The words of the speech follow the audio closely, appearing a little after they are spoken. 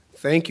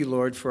Thank you,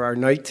 Lord, for our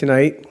night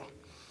tonight.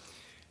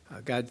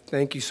 God,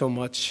 thank you so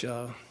much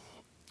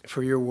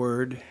for your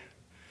word.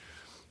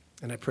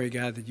 And I pray,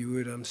 God, that you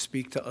would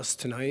speak to us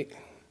tonight.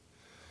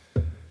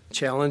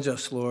 Challenge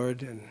us,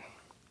 Lord, and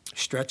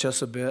stretch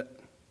us a bit.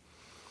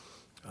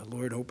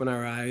 Lord, open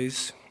our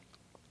eyes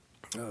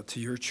to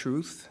your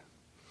truth.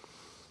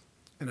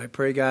 And I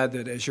pray, God,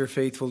 that as you're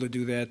faithful to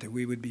do that, that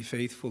we would be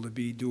faithful to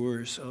be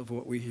doers of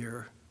what we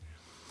hear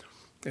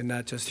and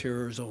not just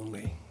hearers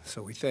only.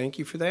 So we thank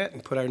you for that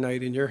and put our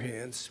night in your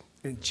hands.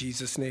 In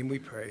Jesus' name we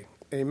pray.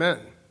 Amen.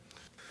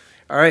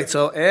 All right,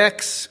 so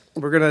Acts,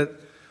 we're going to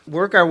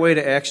work our way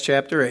to Acts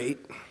chapter 8.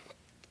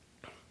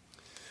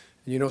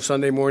 You know,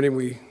 Sunday morning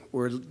we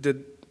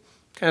did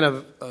kind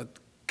of a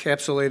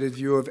encapsulated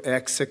view of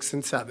Acts 6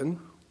 and 7.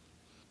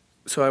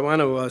 So I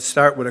want to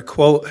start with a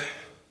quote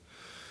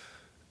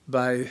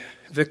by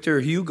Victor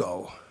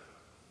Hugo,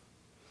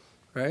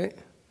 right?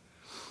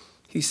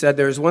 He said,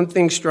 "There's one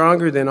thing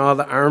stronger than all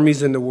the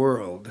armies in the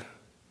world,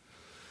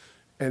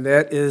 and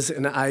that is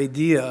an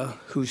idea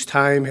whose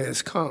time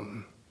has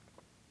come."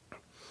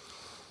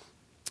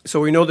 So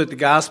we know that the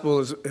gospel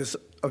is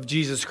of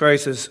Jesus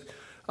Christ is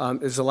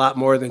a lot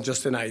more than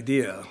just an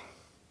idea.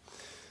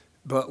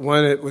 But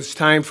when it was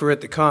time for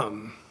it to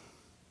come,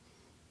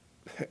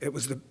 it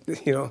was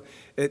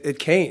it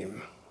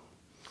came.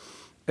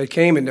 It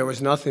came, and there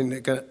was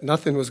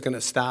nothing was going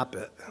to stop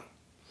it.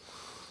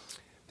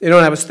 You know,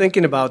 and I was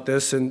thinking about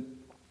this, and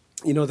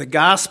you know, the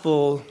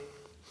gospel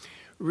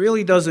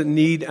really doesn't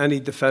need any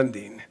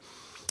defending.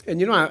 And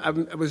you know, I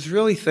was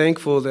really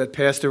thankful that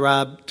Pastor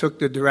Rob took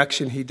the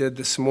direction he did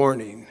this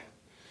morning,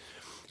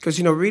 because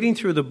you know, reading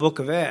through the book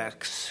of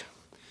Acts,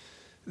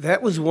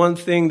 that was one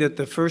thing that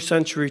the first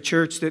century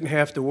church didn't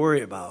have to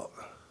worry about.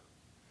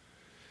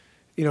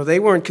 You know, they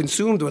weren't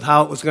consumed with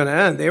how it was going to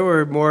end. They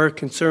were more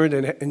concerned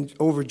and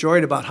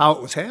overjoyed about how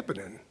it was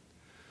happening,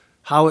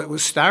 how it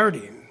was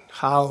starting,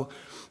 how,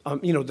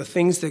 the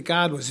things that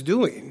God was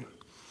doing.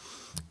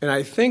 And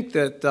I think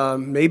that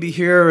maybe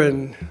here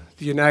in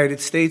the United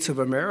States of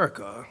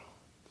America,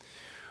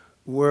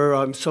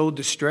 we're so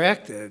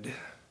distracted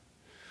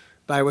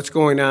by what's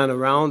going on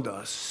around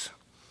us.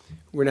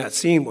 We're not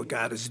seeing what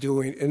God is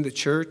doing in the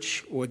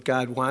church, what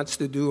God wants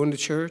to do in the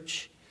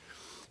church.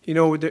 You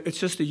know, it's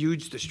just a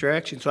huge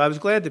distraction. So I was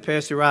glad that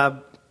Pastor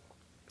Rob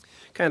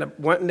kind of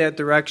went in that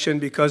direction,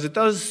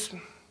 because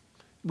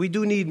we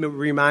do need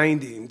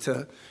reminding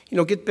to,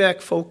 get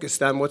back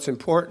focused on what's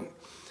important.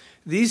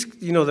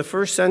 The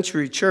first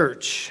century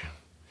church,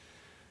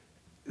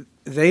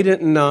 they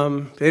didn't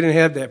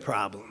have that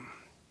problem.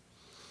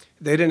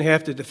 They didn't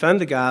have to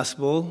defend the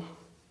gospel.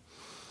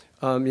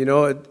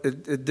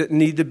 It didn't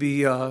need to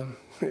be,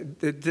 it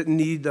didn't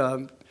need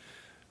a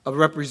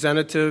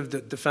representative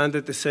to defend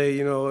it, to say,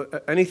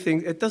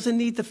 anything. It doesn't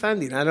need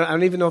defending. I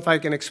don't even know if I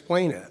can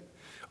explain it.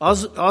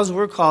 All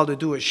we're called to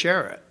do is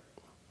share it.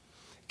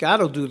 God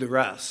will do the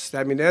rest.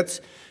 I mean,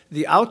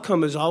 the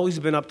outcome has always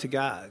been up to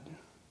God.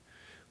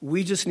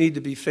 We just need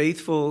to be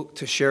faithful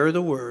to share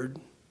the word,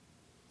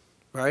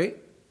 right?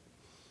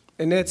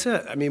 And that's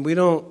it. I mean, we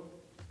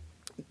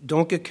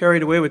don't get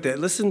carried away with that.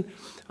 Listen,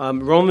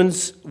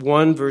 Romans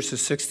 1,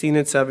 verses 16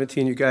 and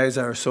 17, you guys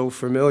are so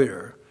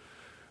familiar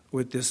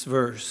with this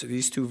verse,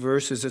 these two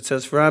verses. It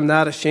says, "For I'm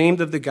not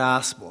ashamed of the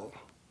gospel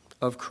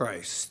of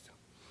Christ."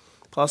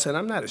 Paul said,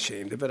 I'm not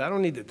ashamed of it. I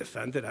don't need to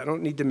defend it. I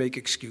don't need to make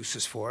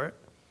excuses for it.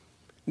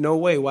 No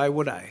way. Why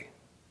would I?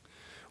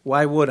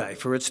 Why would I?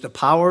 For it's the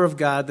power of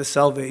God, the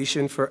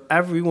salvation for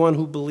everyone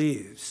who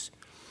believes.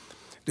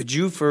 The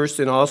Jew first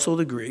and also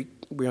the Greek.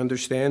 We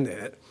understand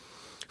that.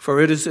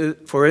 For in it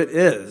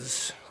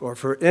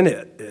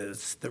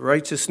is the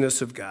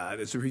righteousness of God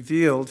is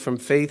revealed from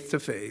faith to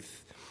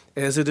faith.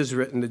 As it is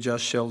written, the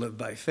just shall live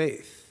by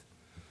faith.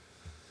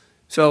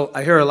 So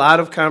I hear a lot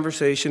of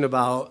conversation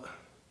about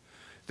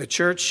the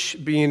church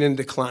being in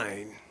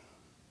decline.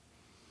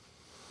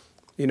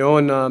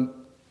 And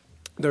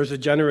there's a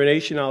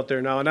generation out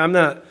there now, and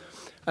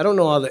I don't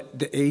know all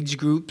the age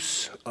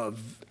groups of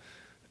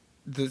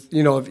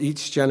of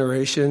each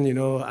generation.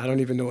 I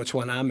don't even know which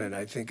one I'm in.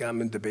 I think I'm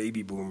in the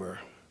baby boomer.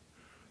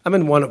 I'm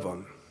in one of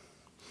them.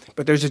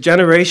 But there's a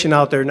generation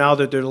out there now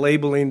that they're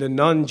labeling the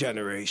nun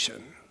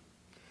generation,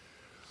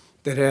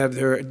 that have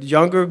their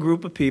younger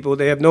group of people.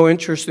 They have no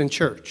interest in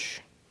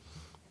church,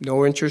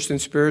 no interest in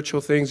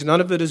spiritual things.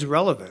 None of it is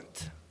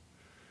relevant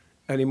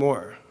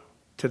anymore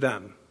to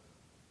them.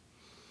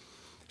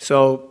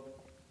 So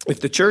if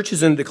the church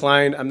is in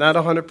decline, I'm not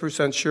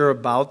 100% sure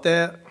about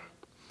that.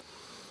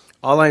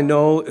 All I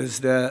know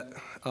is that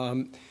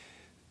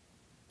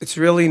it's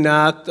really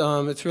not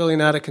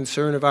a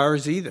concern of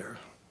ours either.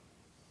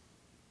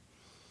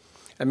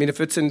 I mean,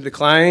 if it's in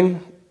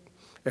decline,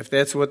 if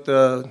that's what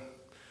I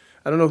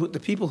don't know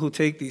the people who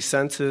take these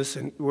census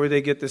and where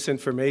they get this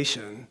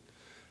information.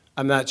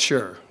 I'm not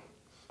sure,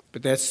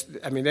 but that's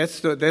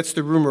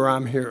the rumor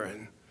I'm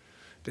hearing,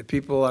 that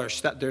people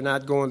they're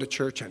not going to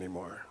church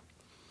anymore.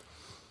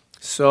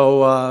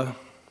 So I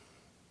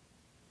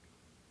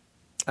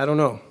don't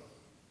know.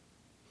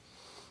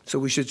 So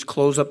we should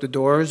close up the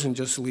doors and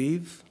just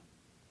leave?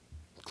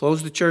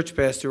 Close the church,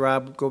 Pastor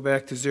Rob, go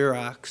back to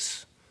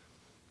Xerox.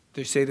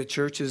 They say the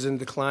church is in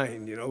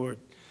decline,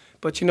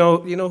 but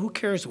who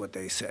cares what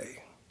they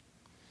say?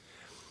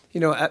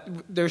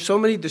 There's so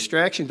many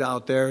distractions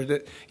out there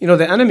that,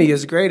 the enemy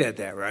is great at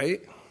that,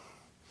 right?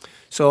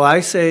 So I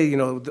say,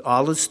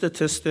 all the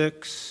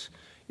statistics,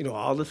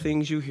 all the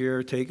things you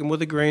hear, take them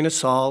with a grain of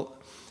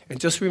salt, and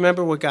just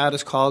remember what God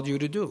has called you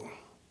to do.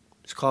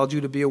 He's called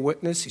you to be a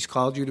witness. He's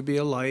called you to be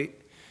a light.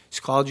 He's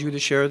called you to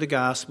share the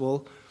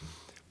gospel.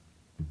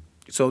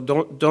 So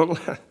don't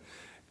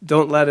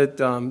let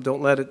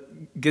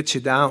it get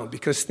you down.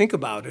 Because think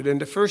about it. In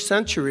the first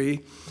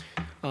century,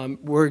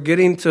 we're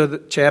getting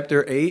to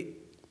chapter 8,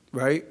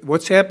 right?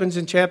 What happens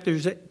in chapter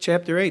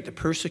 8? The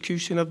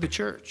persecution of the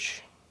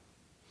church,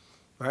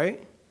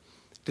 right?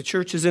 The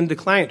church is in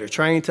decline. They're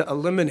trying to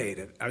eliminate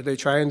it. Are they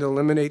trying to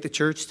eliminate the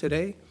church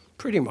today?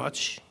 Pretty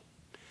much.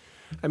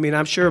 I mean,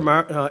 I'm sure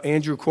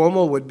Andrew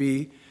Cuomo would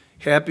be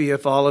happy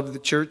if every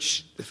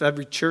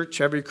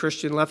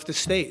Christian left the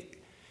state,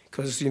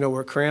 because,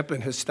 we're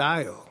cramping his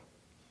style.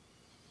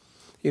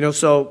 That's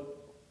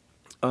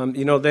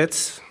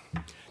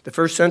the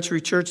first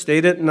century church. They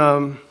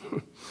didn't,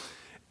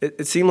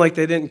 it seemed like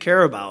they didn't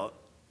care about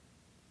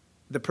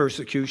the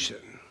persecution.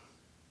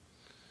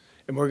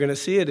 And we're going to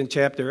see it in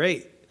chapter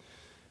 8.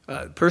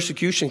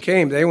 Persecution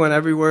came. They went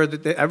everywhere,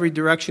 every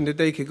direction that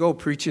they could go,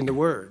 preaching the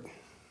word.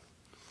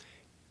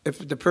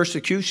 If the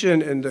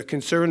persecution and the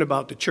concern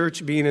about the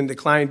church being in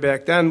decline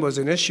back then was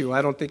an issue,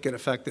 I don't think it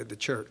affected the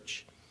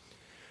church.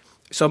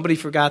 Somebody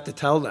forgot to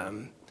tell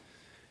them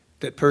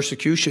that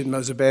persecution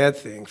was a bad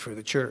thing for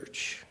the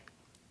church,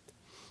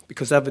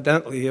 because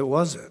evidently it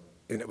wasn't,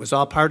 and it was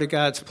all part of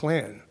God's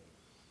plan.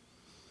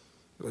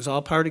 It was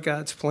all part of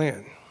God's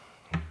plan.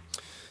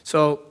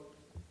 So,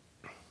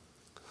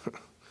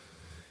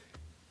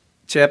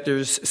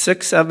 chapters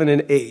 6, 7,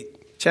 and 8.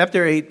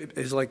 Chapter 8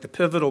 is like the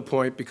pivotal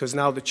point, because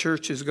now the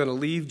church is going to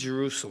leave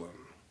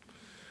Jerusalem.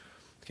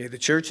 Okay, the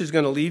church is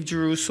going to leave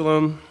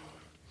Jerusalem.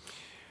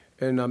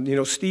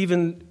 And,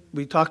 Stephen,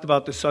 we talked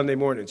about this Sunday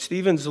morning.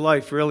 Stephen's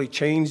life really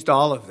changed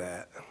all of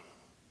that.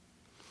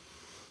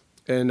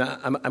 And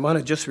I want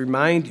to just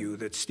remind you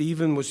that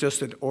Stephen was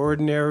just an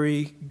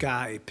ordinary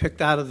guy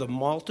picked out of the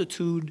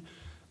multitude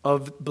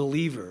of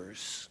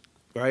believers,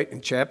 right,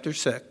 in chapter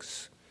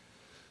 6.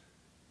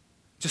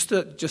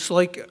 Just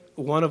like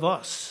one of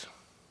us.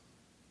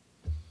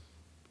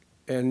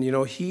 And,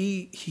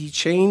 he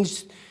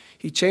changed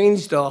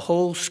the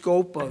whole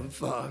scope of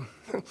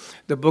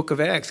the book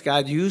of Acts.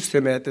 God used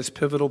him at this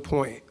pivotal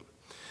point.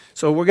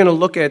 So we're going to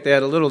look at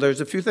that a little.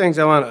 There's a few things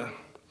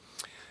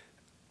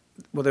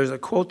there's a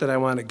quote that I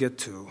want to get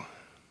to.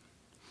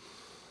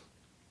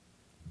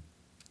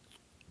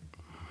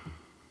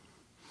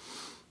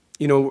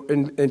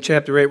 In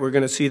chapter 8, we're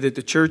going to see that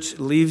the church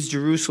leaves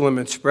Jerusalem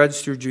and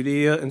spreads through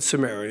Judea and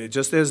Samaria,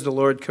 just as the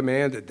Lord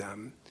commanded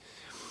them.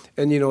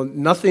 And,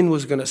 nothing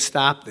was going to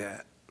stop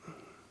that.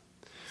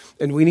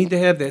 And we need to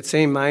have that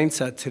same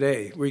mindset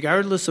today.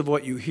 Regardless of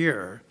what you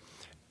hear,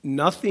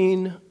 nobody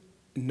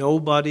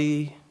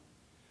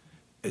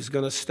is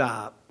going to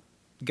stop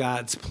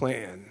God's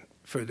plan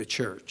for the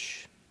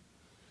church.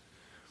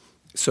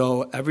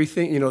 So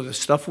everything, the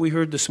stuff we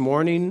heard this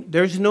morning,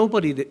 there's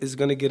nobody that is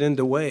going to get in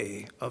the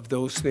way of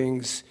those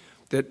things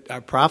that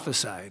are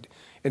prophesied.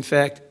 In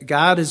fact,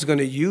 God is going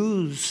to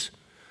use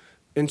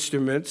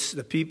instruments,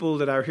 the people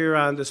that are here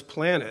on this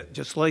planet,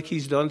 just like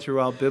he's done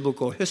throughout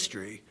biblical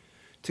history,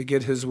 to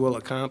get his will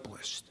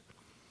accomplished.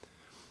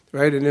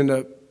 Right? And in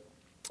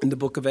the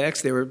book of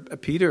Acts,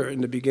 Peter,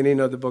 in the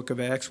beginning of the book of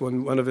Acts,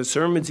 when one of his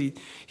sermons,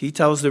 he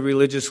tells the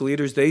religious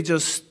leaders, they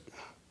just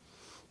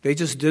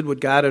did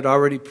what God had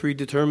already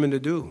predetermined to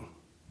do.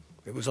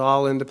 It was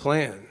all in the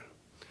plan.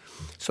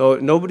 So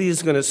nobody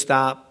is going to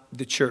stop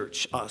the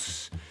church,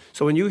 us.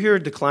 So when you hear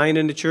a decline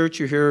in the church,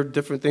 you hear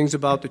different things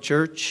about the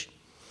church,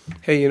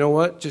 hey, you know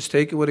what? Just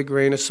take it with a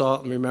grain of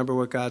salt and remember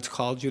what God's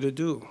called you to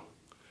do.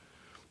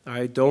 All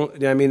right?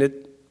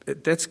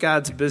 That's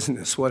God's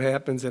business, what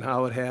happens and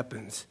how it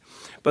happens.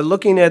 But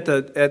looking at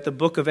the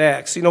book of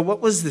Acts, what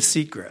was the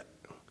secret?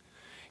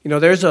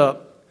 There's a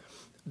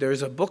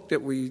book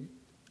that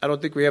I don't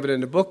think we have it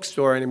in the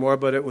bookstore anymore,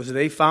 but it was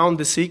They Found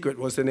the Secret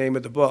was the name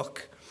of the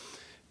book.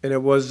 And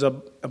it was a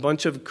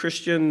bunch of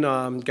Christian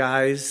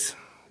guys,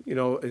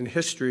 in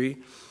history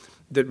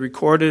that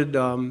recorded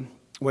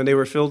when they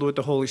were filled with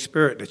the Holy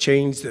Spirit, the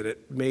change that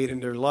it made in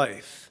their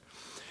life.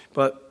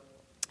 But,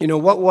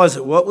 what was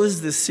it? What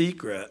was the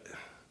secret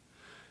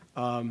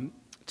to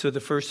the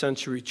first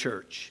century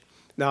church?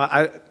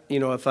 Now,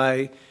 if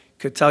I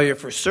could tell you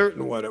for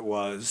certain what it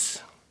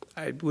was,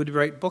 I would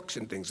write books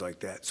and things like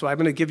that. So I'm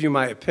going to give you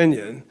my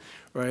opinion,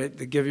 right,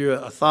 to give you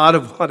a thought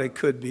of what it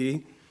could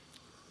be.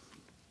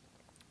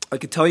 I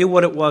could tell you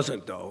what it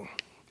wasn't, though.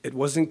 It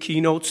wasn't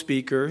keynote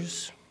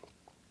speakers.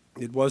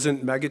 It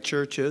wasn't mega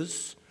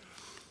churches.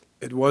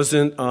 It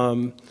wasn't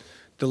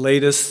the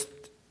latest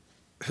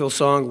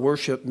Hillsong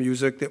worship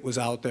music that was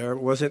out there.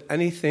 It wasn't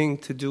anything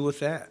to do with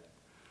that.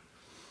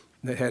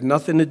 It had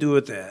nothing to do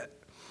with that.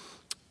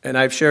 And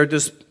I've shared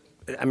this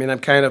I mean,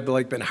 I've kind of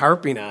like been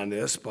harping on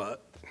this,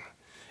 but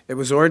it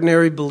was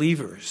ordinary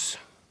believers,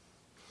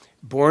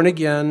 born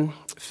again,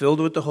 filled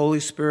with the Holy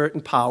Spirit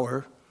and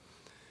power,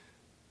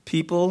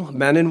 people,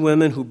 men and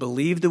women who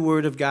believed the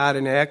word of God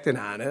and acted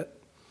on it.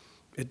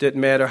 It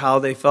didn't matter how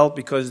they felt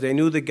because they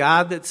knew the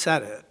God that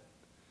said it.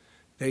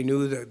 They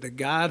knew the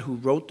God who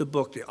wrote the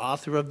book, the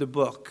author of the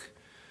book.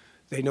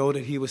 They know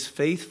that he was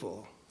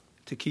faithful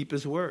to keep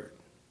his word.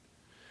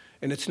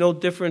 And it's no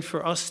different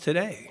for us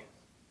today.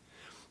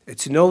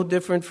 It's no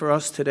different for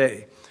us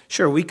today.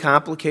 Sure, we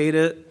complicate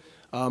it.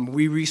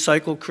 We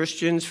recycle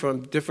Christians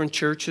from different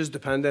churches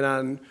depending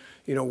on,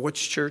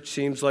 which church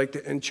seems like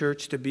the in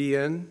church to be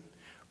in,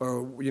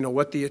 or,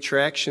 what the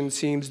attraction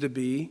seems to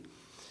be.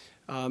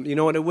 And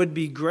it would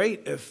be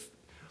great if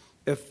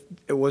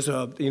it was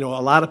a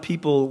lot of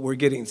people were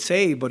getting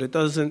saved, but it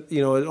doesn't,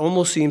 it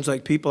almost seems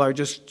like people are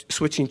just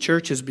switching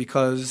churches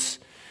because,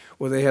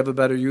 well, they have a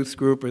better youth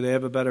group or they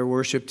have a better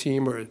worship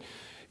team or,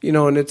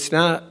 and it's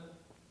not,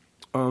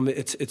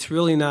 it's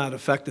really not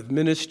effective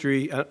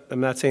ministry. I'm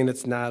not saying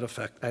it's not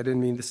effective. I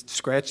didn't mean to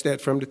scratch that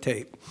from the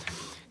tape.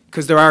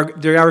 Because there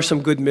are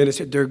some good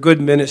ministries. There are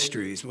good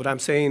ministries. What I'm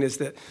saying is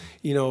that,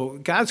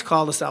 God's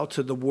called us out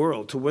to the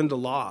world to win the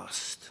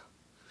lost.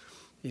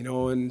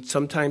 And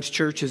sometimes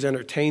church is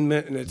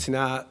entertainment, and it's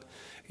not,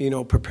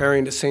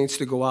 preparing the saints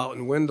to go out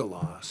and win the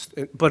lost.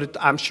 But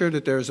I'm sure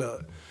that there's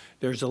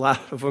a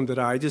lot of them that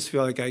are. I just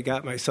feel like I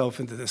got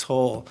myself into this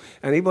hole.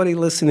 Anybody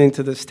listening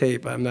to this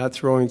tape, I'm not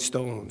throwing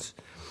stones.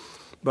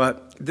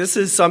 But this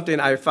is something,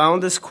 I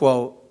found this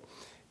quote,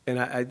 and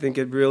I think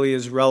it really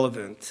is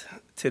relevant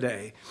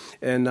today.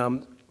 And,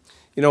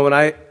 when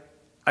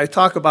I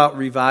talk about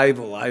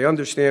revival, I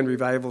understand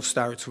revival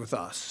starts with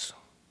us,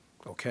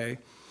 okay?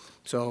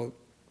 So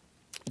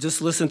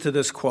just listen to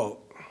this quote.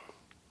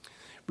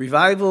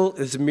 Revival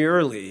is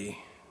merely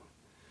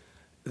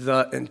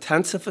the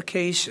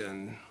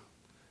intensification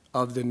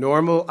of the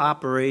normal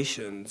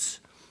operations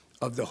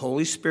of the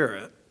Holy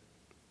Spirit,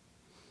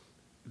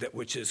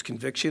 which is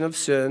conviction of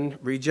sin,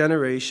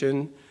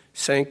 regeneration,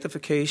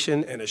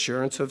 sanctification, and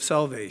assurance of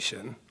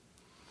salvation,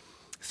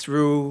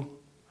 through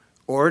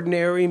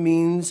ordinary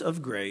means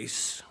of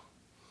grace,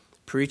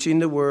 preaching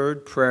the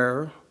word,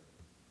 prayer,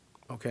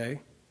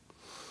 okay?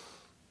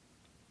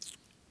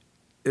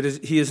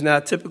 He is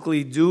not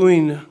typically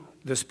doing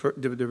this,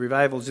 the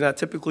revival is not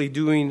typically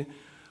doing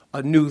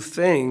a new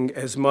thing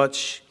as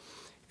much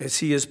as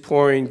he is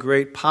pouring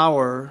great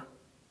power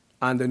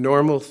on the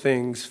normal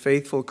things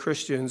faithful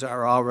Christians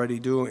are already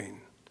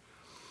doing.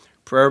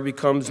 Prayer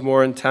becomes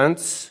more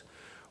intense,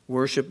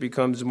 worship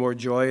becomes more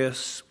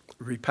joyous,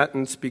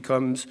 repentance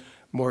becomes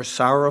more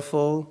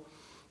sorrowful,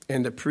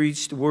 and the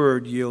preached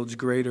word yields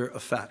greater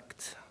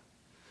effect.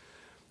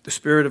 The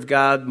Spirit of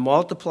God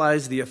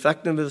multiplies the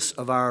effectiveness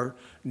of our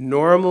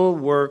normal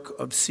work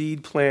of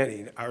seed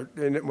planting.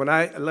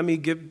 Let me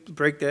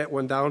break that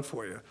one down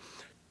for you.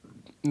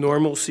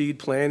 Normal seed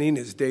planting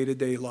is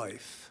day-to-day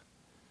life,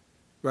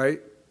 right?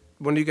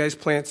 When do you guys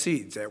plant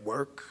seeds? At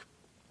work,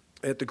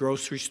 at the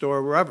grocery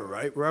store, wherever,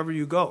 right? Wherever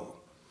you go,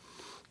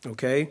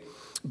 okay?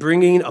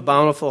 Bringing a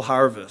bountiful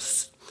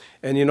harvest.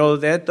 And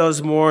that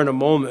does more in a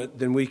moment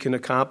than we can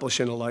accomplish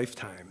in a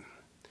lifetime.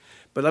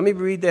 But let me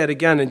read that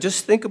again and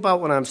just think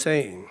about what I'm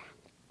saying.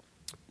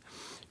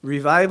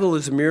 Revival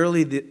is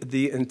merely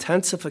the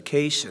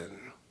intensification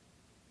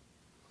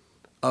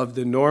of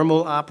the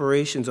normal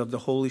operations of the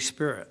Holy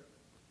Spirit.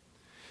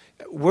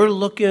 We're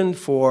looking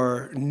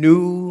for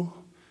new,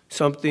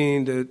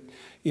 something that,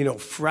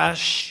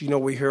 fresh.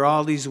 We hear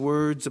all these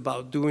words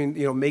about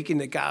doing, making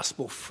the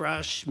gospel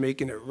fresh,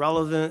 making it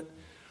relevant.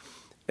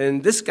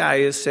 And this guy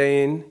is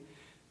saying,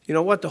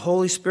 the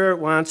Holy Spirit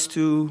wants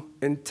to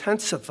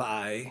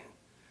intensify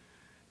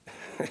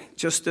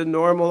just the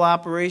normal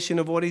operation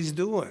of what he's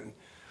doing.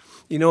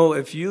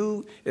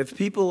 If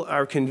people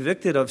are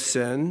convicted of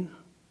sin,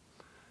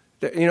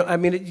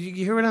 you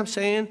hear what I'm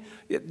saying?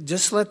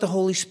 Just let the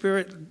Holy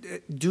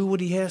Spirit do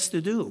what he has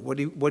to do,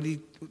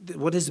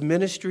 what his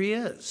ministry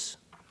is.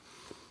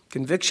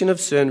 Conviction of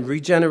sin,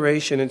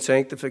 regeneration and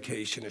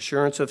sanctification,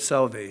 assurance of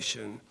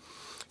salvation,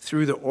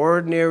 through the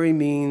ordinary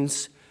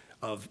means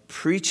of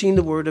preaching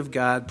the word of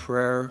God,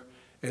 prayer,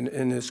 and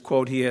in his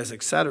quote he has,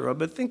 etc.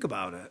 But think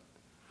about it.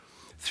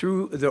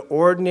 Through the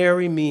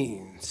ordinary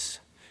means,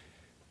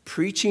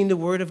 preaching the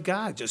word of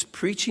God, just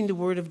preaching the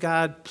word of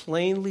God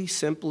plainly,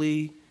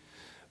 simply,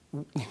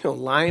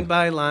 line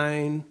by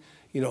line,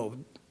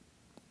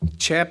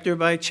 chapter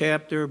by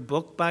chapter,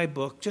 book by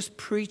book, just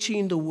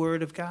preaching the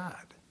word of God.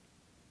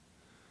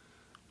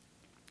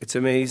 It's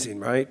amazing,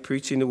 right?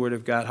 Preaching the word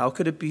of God. How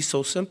could it be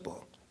so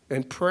simple?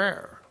 And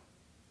prayer.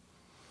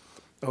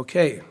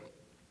 Okay,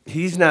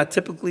 he's not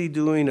typically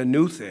doing a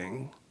new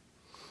thing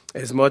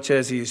as much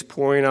as he's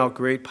pouring out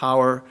great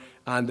power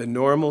on the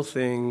normal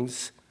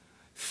things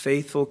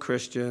faithful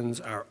Christians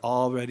are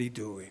already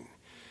doing.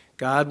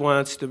 God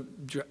wants to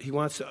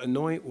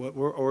anoint what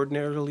we're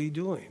ordinarily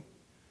doing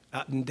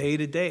day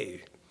to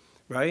day,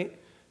 right?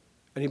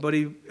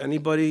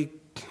 Anybody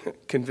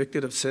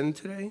convicted of sin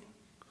today,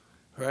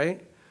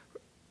 right?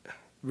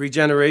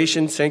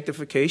 Regeneration,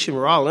 sanctification,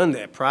 we're all in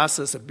that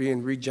process of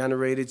being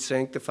regenerated,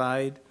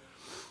 sanctified.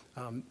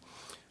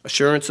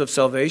 Assurance of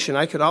salvation.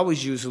 I could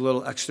always use a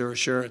little extra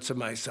assurance of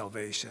my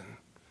salvation,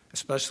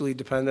 especially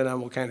depending on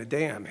what kind of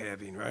day I'm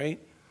having, right?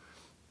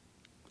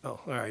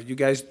 Oh, all right. You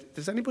guys,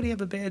 does anybody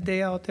have a bad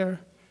day out there?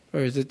 Or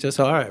is it just,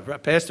 all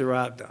right, Pastor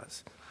Rob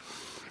does.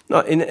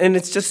 No, and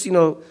it's just,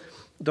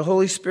 the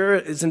Holy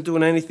Spirit isn't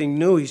doing anything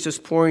new. He's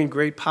just pouring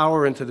great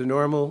power into the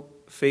normal,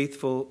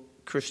 faithful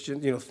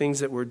Christian,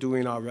 things that we're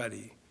doing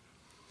already.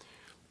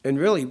 And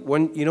really,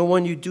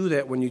 when you do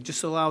that, when you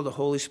just allow the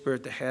Holy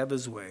Spirit to have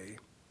his way,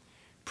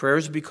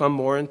 prayers become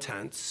more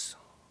intense,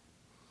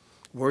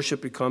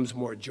 worship becomes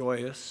more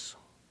joyous,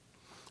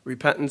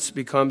 repentance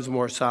becomes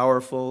more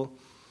sorrowful,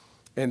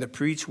 and the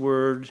preached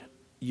word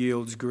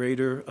yields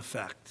greater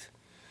effect.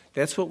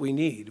 That's what we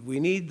need. We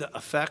need the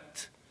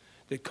effect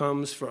that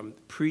comes from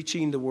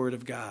preaching the word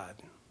of God.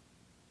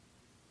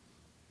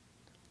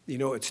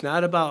 It's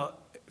not about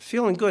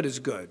feeling good is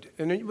good,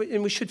 and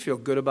we should feel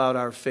good about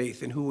our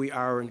faith and who we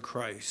are in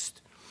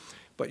Christ.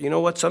 But you know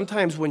what?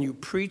 Sometimes when you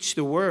preach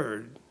the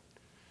word,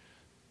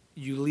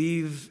 you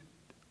leave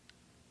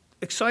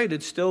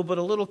excited still, but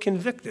a little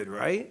convicted,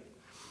 right?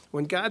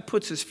 When God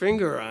puts his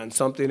finger on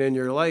something in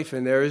your life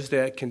and there's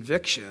that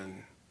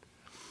conviction,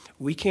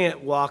 we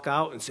can't walk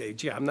out and say,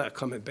 gee, I'm not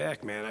coming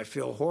back, man. I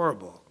feel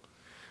horrible.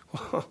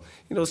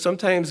 Well,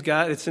 sometimes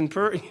God,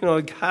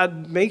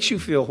 God makes you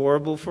feel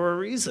horrible for a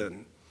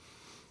reason.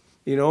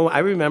 I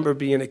remember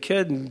being a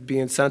kid and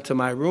being sent to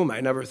my room.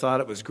 I never thought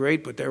it was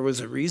great, but there was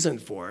a reason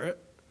for it.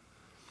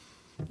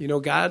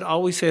 God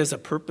always has a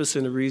purpose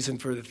and a reason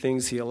for the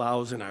things he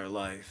allows in our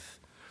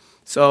life.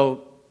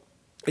 So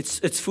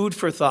it's food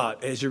for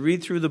thought. As you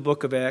read through the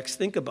book of Acts,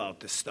 think about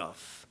this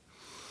stuff.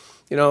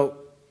 I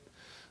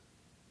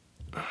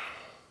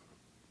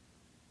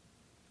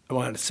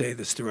wanted to say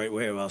this the right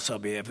way, or else I'll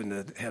be having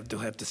to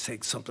have to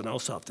take something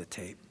else off the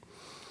tape.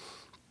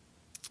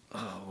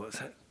 Oh, what was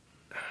that?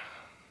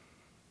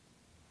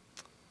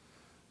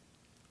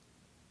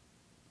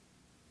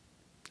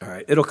 All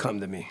right, it'll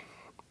come to me.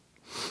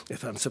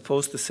 If I'm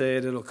supposed to say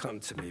it, it'll come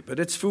to me. But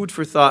it's food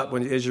for thought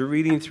as you're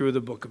reading through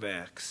the book of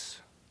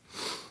Acts.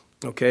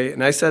 Okay,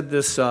 and I said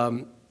this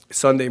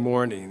Sunday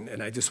morning,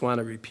 and I just want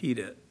to repeat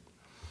it.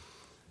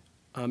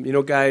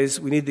 Guys,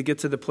 we need to get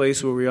to the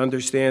place where we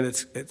understand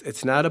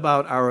it's not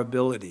about our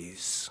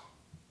abilities.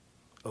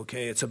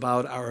 Okay, it's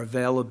about our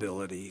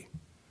availability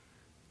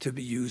to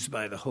be used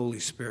by the Holy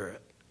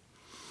Spirit.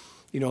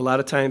 A lot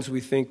of times we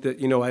think that,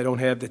 I don't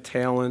have the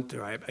talent,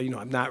 or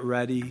I'm not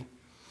ready.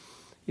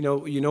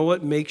 You know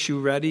what makes you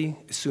ready?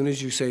 As soon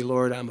as you say,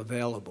 Lord, I'm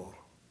available.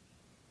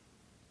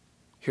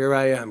 Here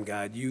I am,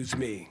 God, use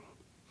me.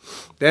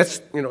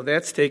 That's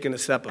taking a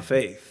step of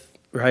faith,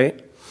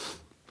 right?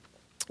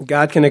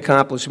 God can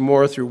accomplish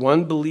more through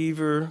one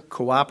believer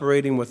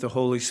cooperating with the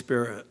Holy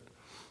Spirit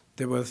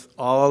than with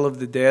all of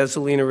the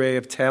dazzling array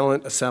of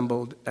talent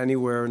assembled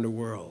anywhere in the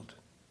world.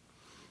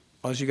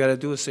 All you got to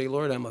do is say,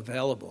 Lord, I'm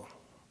available.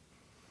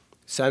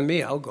 Send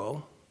me, I'll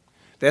go.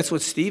 That's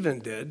what Stephen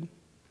did.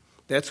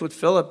 That's what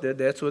Philip did.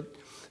 That's what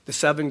the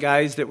 7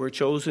 guys that were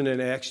chosen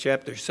in Acts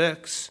chapter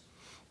 6,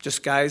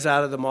 just guys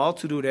out of the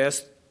multitude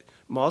asked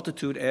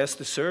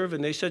to serve,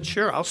 and they said,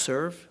 sure, I'll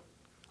serve.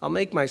 I'll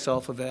make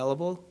myself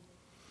available.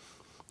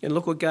 And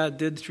look what God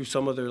did through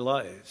some of their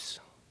lives.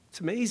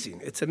 It's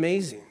amazing. It's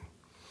amazing.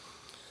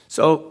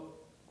 So,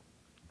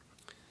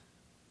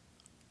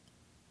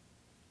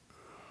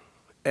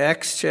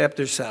 Acts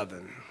chapter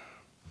 7.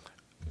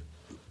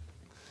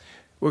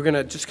 We're going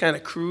to just kind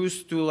of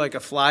cruise through like a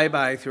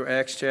flyby through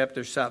Acts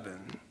chapter 7.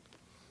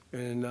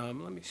 And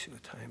let me see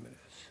what time it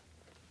is.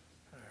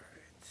 All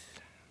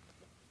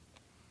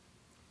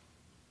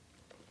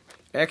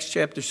right. Acts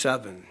chapter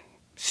 7.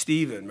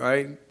 Stephen,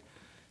 right?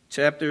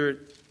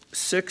 Chapter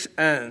 6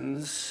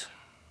 ends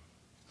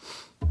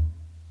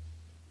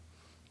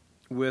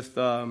with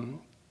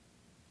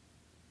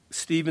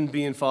Stephen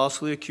being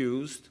falsely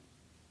accused,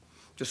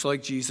 just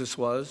like Jesus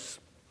was.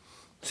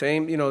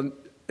 Same,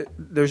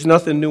 there's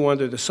nothing new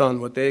under the sun.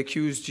 What they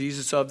accused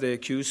Jesus of, they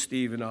accused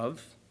Stephen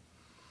of.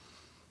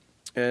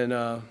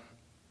 And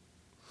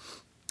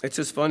it's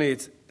just funny.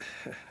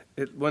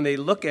 When they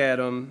look at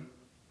him,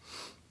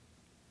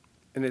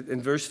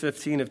 in verse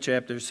 15 of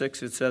chapter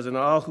 6, it says, and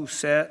all who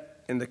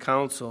sat in the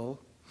council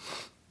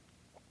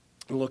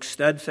looked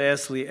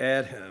steadfastly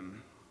at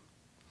him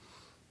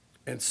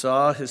and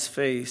saw his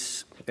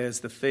face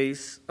as the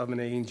face of an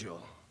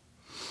angel.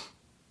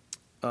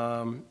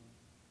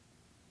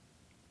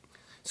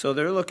 So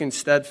they're looking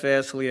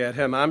steadfastly at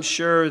him. I'm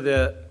sure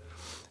that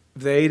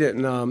they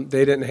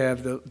didn't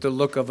have the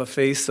look of a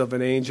face of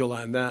an angel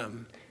on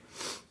them.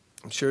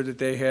 I'm sure that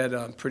they had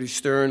a pretty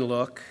stern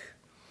look,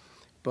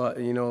 but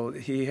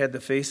he had the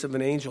face of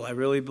an angel. I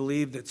really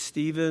believe that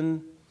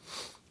Stephen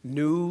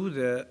knew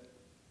that,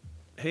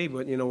 hey,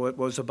 what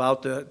was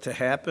about to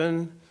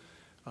happen,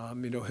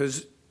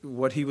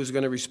 what he was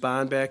going to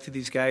respond back to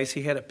these guys.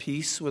 He had a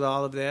peace with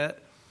all of that.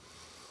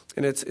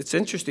 And it's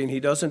interesting,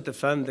 he doesn't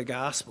defend the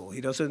gospel. He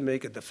doesn't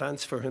make a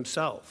defense for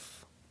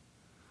himself.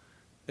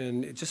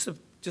 And it just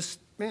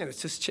man,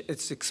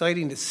 it's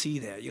exciting to see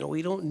that.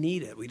 We don't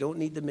need it. We don't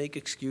need to make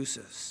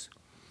excuses.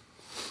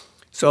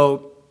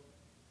 So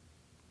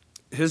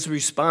his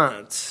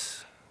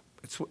response,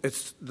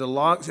 his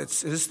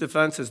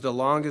defense is the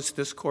longest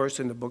discourse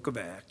in the book of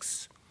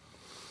Acts.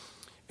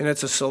 And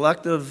it's a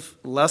selective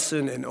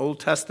lesson in Old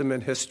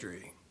Testament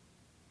history,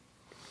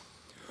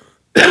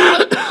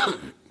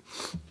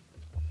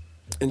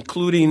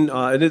 including,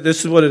 and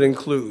this is what it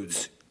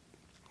includes.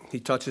 He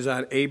touches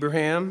on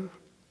Abraham,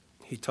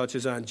 he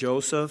touches on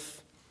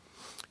Joseph,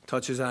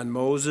 touches on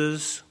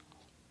Moses,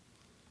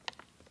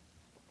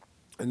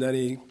 and then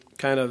he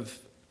kind of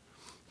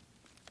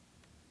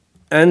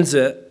ends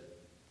it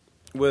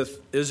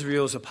with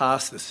Israel's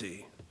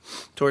apostasy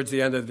towards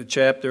the end of the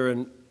chapter.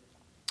 And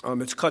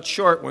it's cut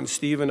short when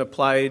Stephen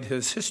applied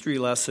his history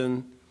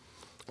lesson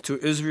to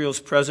Israel's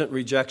present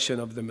rejection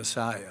of the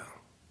Messiah.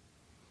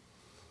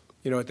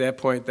 At that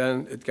point,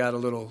 then it got a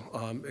little,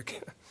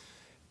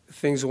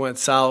 things went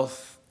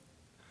south,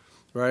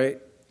 right?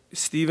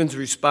 Stephen's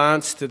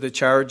response to the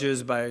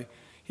charges by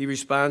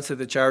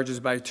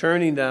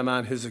turning them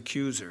on his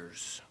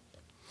accusers.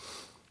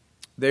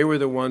 They were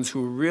the ones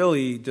who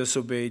really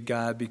disobeyed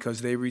God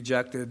because they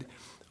rejected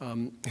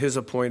his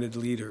appointed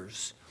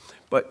leaders.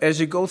 But as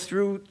you go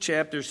through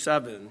chapter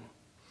 7,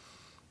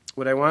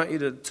 what I want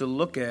you to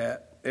look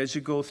at as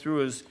you go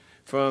through is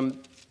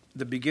from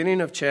the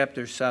beginning of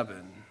chapter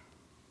 7,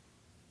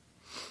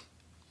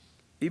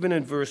 even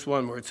in verse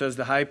 1 where it says,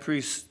 the high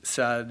priest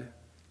said,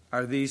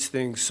 are these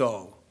things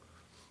so?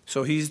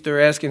 So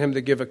they're asking him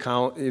to give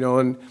account,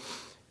 and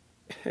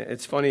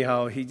it's funny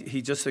how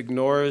he just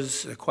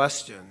ignores the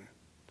question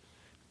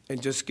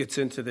and just gets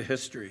into the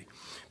history.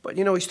 But,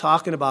 he's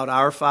talking about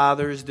our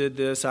fathers did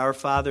this, our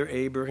father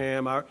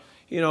Abraham,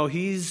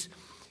 he's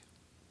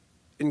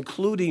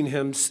including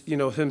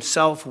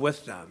himself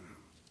with them.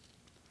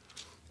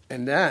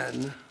 And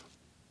then,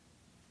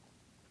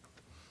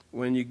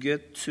 when you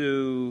get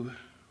to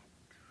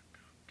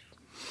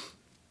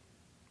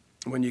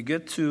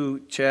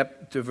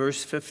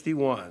verse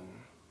 51,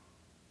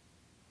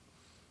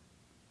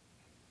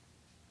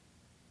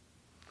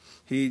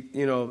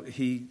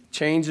 he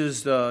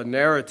changes the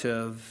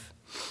narrative.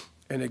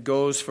 And it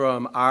goes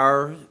from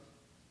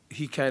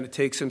he kind of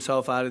takes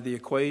himself out of the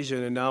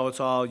equation, and now it's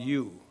all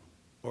you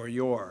or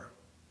your.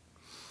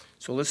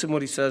 So listen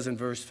what he says in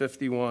verse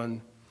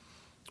 51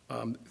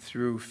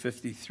 through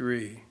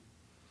 53.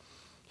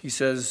 He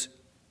says,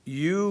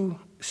 you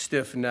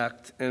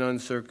stiff-necked and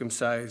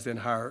uncircumcised in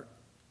heart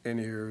and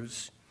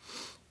ears,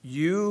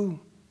 you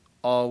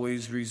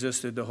always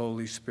resisted the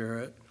Holy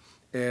Spirit,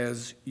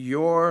 as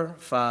your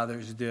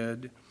fathers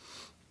did,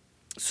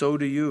 so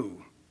do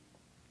you.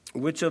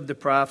 Which of the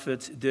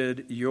prophets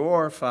did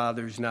your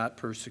fathers not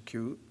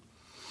persecute?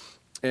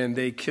 And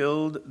they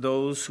killed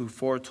those who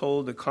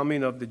foretold the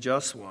coming of the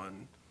just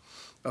one,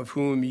 of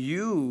whom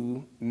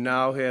you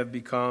now have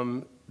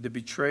become the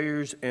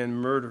betrayers and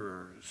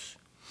murderers,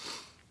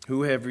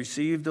 who have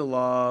received the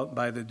law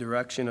by the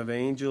direction of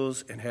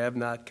angels and have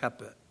not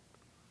kept it.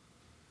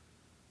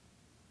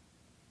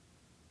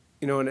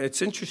 And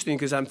it's interesting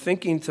because I'm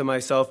thinking to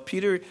myself,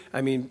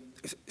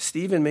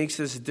 Stephen makes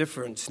this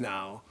difference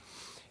now.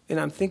 And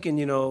I'm thinking,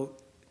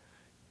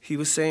 he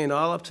was saying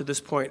all up to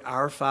this point,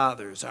 our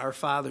fathers.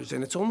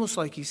 And it's almost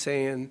like he's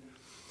saying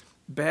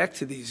back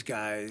to these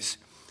guys,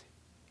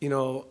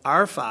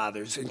 our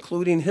fathers,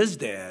 including his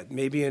dad,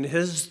 maybe in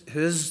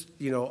his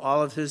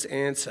all of his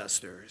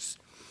ancestors.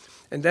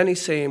 And then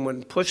he's saying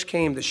when push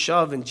came to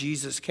shove and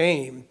Jesus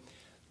came,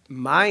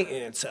 my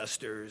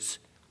ancestors,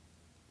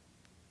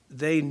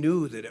 they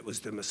knew that it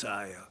was the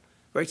Messiah.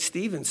 Right?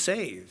 Stephen's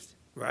saved,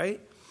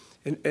 right?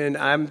 And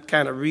I'm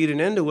kind of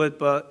reading into it,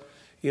 but,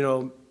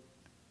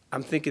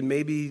 I'm thinking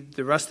maybe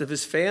the rest of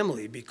his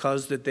family,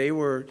 because that they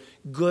were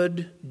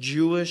good,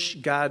 Jewish,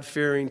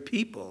 God-fearing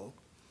people,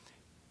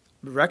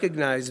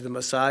 recognized the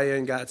Messiah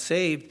and got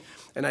saved.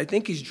 And I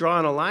think he's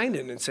drawing a line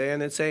in and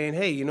saying,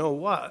 hey, you know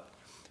what?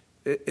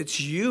 It's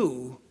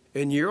you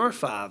and your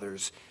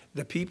fathers,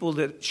 the people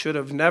that should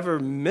have never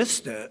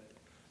missed it.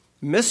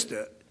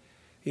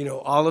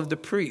 All of the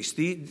priests.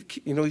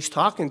 He's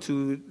talking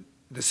to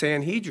the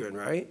Sanhedrin,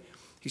 right?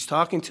 He's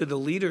talking to the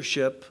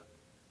leadership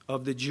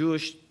of the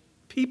Jewish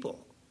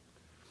people.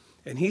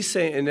 And he's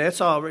saying, and that's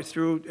all right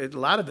through, a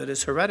lot of it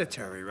is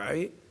hereditary,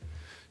 right?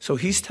 So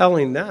he's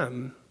telling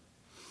them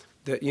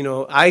that,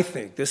 I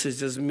think, this is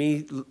just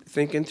me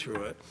thinking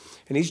through it,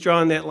 and he's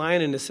drawing that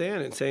line in the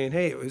sand and saying,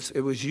 hey,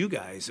 it was you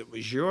guys, it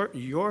was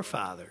your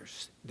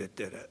fathers that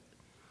did it.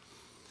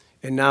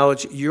 And now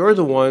you're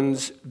the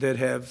ones that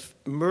have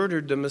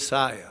murdered the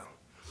Messiah.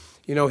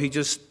 He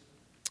just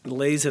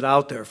lays it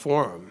out there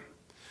for them.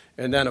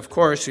 And then, of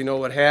course,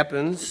 what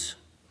happens,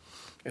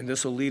 and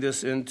this will lead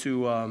us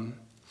into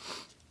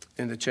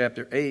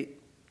chapter 8.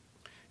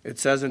 It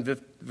says in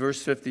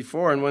verse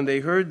 54, and when they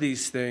heard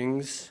these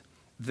things,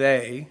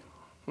 they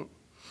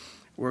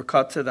were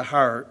cut to the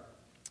heart,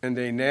 and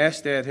they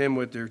gnashed at him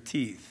with their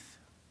teeth.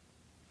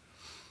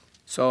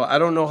 So I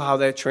don't know how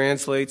that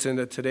translates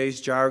into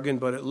today's jargon,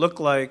 but it looked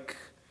like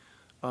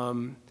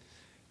In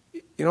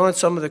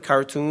some of the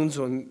cartoons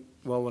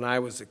when I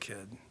was a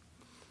kid,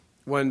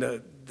 when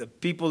the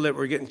people that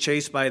were getting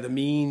chased by the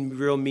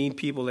real mean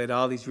people, they had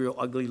all these real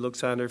ugly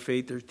looks on their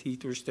face, their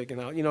teeth were sticking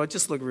out. It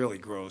just looked really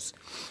gross.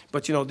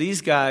 But,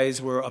 these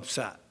guys were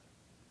upset.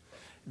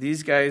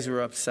 These guys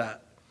were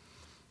upset.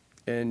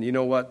 And you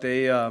know what?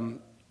 They're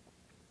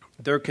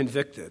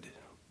convicted.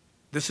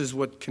 This is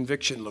what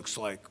conviction looks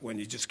like when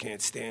you just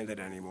can't stand it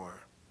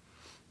anymore.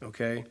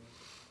 Okay?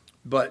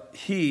 But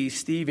he,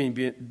 Stephen,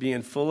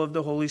 being full of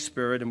the Holy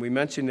Spirit, and we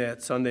mentioned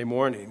that Sunday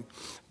morning,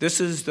 this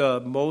is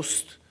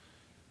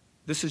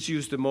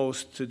used the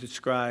most to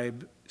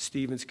describe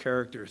Stephen's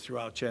character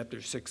throughout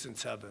chapters 6 and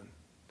 7.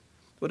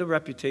 What a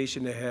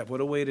reputation to have.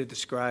 What a way to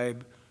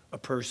describe a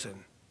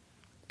person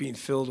being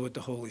filled with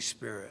the Holy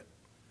Spirit.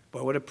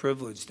 But what a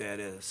privilege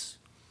that is.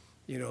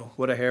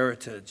 What a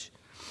heritage.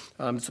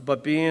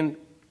 But being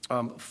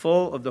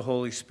full of the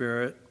Holy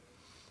Spirit,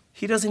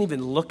 he doesn't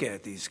even look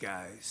at these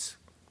guys.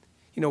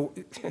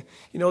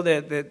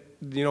 That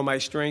my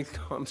strength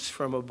comes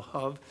from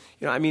above.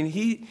 He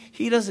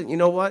doesn't.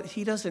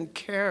 He doesn't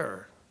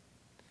care.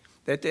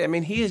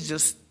 He is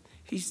just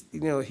he's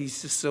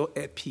just so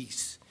at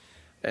peace.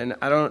 And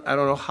I don't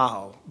know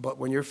how, but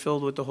when you're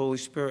filled with the Holy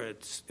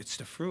Spirit, it's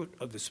the fruit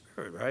of the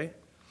Spirit, right?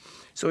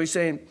 So he's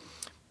saying,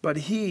 but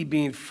he,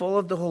 being full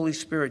of the Holy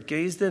Spirit,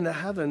 gazed into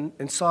heaven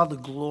and saw the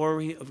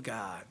glory of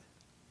God.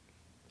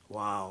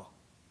 Wow.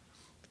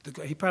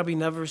 He probably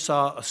never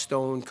saw a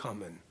stone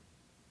coming.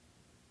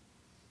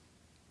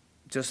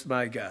 Just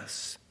my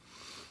guess.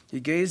 He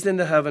gazed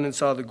into heaven and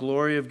saw the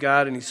glory of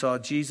God, and he saw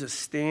Jesus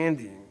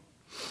standing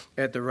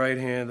at the right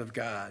hand of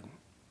God.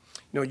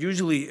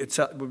 Usually it's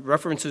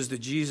references to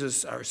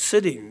Jesus are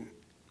sitting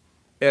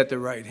at the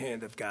right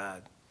hand of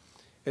God.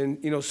 And,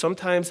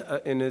 sometimes,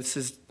 and this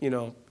is,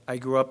 I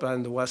grew up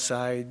on the west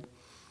side,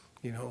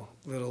 in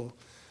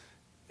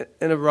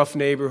a rough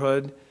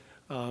neighborhood.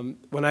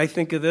 When I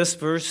think of this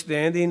verse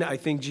standing, I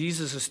think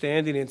Jesus is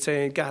standing and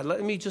saying, God,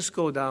 let me just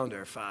go down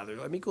there, Father.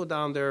 Let me go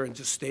down there and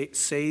just stay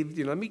saved.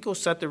 Let me go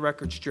set the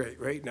record straight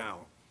right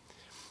now.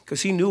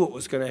 Because he knew what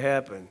was going to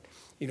happen.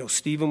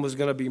 Stephen was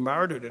going to be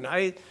martyred. And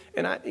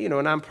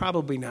I'm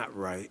probably not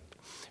right.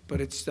 But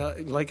it's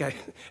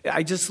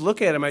I just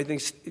look at him, I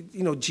think,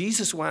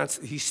 Jesus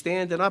he's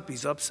standing up,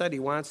 he's upset, he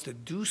wants to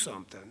do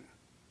something.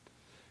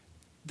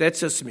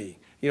 That's just me.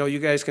 You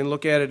guys can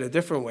look at it a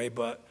different way,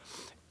 but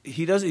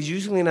he's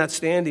usually not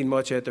standing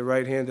much at the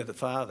right hand of the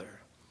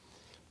Father.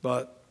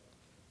 But,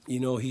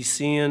 he's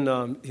seeing,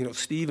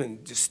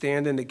 Stephen just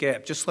stand in the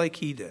gap, just like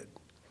he did.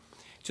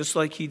 Just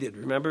like he did.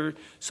 Remember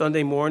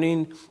Sunday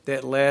morning,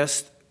 that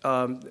last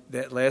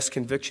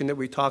conviction that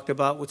we talked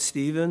about with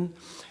Stephen?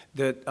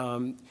 That,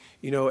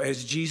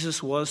 as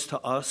Jesus was to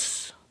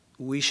us,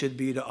 we should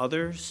be to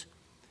others.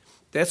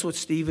 That's what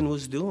Stephen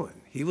was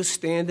doing. He was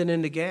standing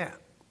in the gap.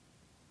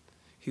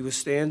 He was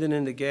standing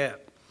in the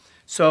gap.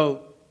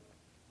 So,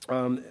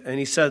 and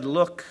he said,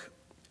 look,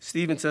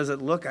 Stephen says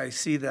that, look, I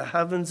see the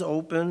heavens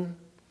open,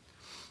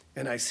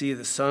 and I see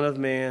the Son of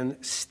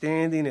Man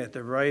standing at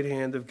the right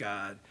hand of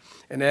God.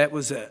 And that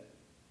was it.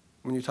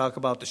 When you talk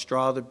about the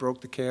straw that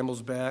broke the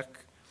camel's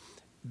back,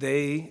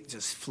 they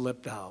just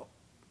flipped out.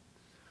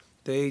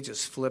 They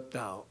just flipped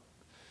out,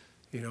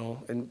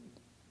 and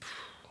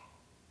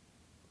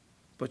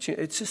but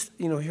it's just,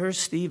 here's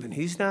Stephen.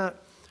 He's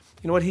not,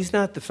 he's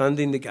not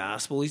defending the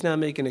gospel. He's not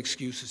making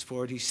excuses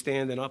for it. He's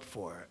standing up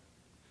for it.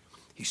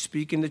 He's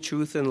speaking the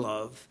truth in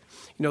love,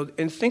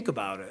 and think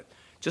about it.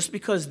 Just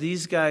because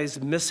these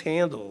guys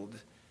mishandled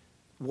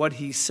what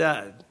he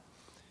said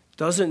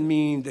doesn't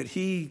mean that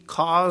he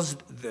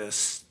caused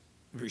this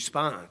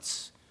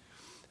response.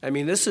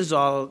 This is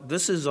all,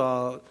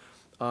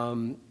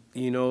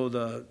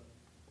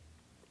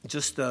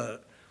 the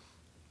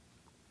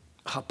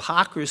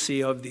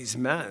hypocrisy of these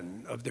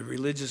men, of the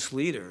religious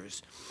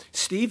leaders.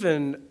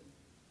 Stephen,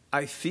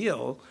 I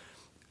feel,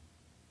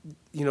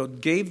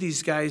 gave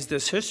these guys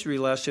this history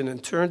lesson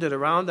and turned it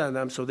around on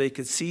them so they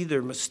could see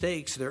their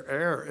mistakes, their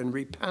error, and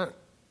repent.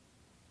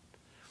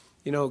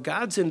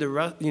 God's in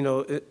the,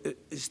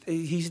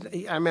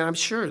 I'm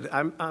sure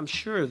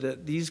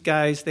that these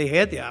guys, they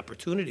had the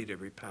opportunity to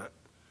repent.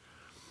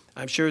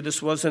 I'm sure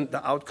this wasn't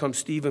the outcome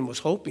Stephen was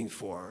hoping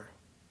for.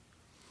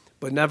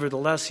 But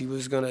nevertheless, he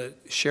was going to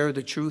share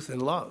the truth in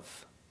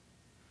love.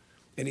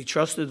 And he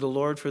trusted the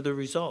Lord for the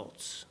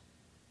results.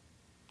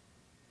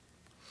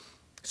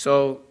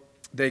 So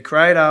they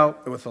cried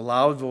out with a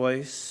loud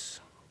voice,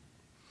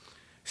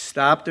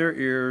 stopped their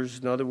ears.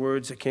 In other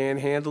words, they can't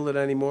handle it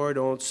anymore.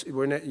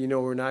 We're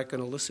not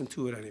going to listen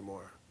to it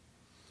anymore.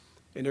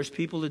 And there's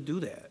people that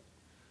do that.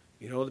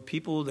 The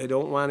people, they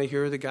don't want to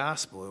hear the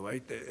gospel,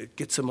 right? It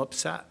gets them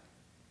upset.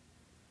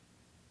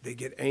 They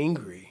get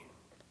angry.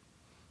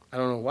 I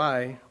don't know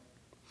why.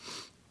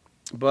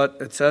 But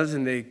it says,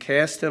 and they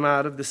cast him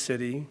out of the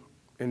city,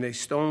 and they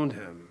stoned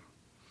him.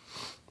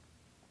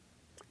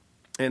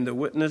 And the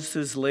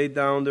witnesses laid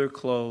down their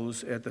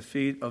clothes at the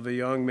feet of a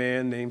young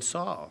man named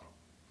Saul.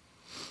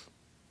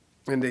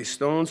 And they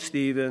stoned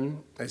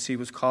Stephen as he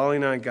was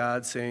calling on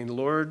God, saying,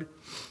 Lord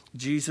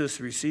Jesus,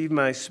 receive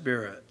my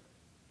spirit.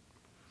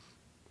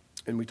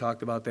 And we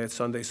talked about that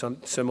Sunday,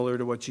 similar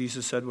to what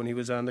Jesus said when he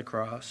was on the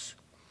cross.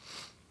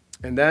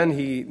 And then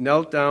he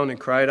knelt down and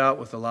cried out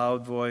with a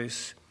loud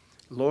voice,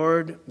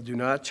 Lord, do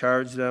not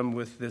charge them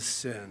with this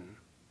sin.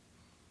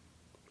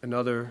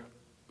 Another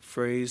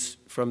phrase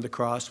from the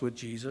cross with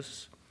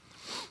Jesus.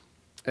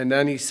 And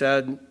then he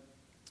said,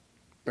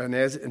 and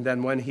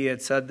then when he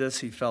had said this,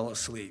 he fell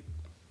asleep.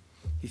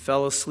 He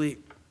fell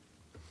asleep,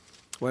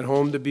 went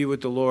home to be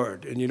with the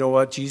Lord. And you know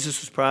what?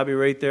 Jesus was probably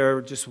right there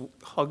just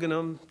hugging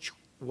him.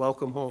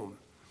 Welcome home.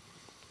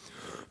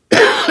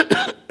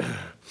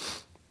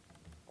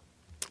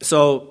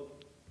 So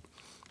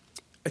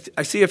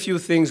I see a few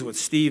things with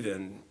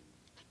Stephen.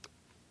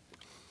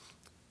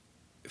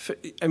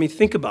 I mean,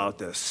 think about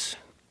this.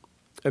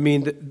 I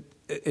mean,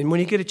 and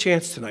when you get a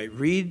chance tonight,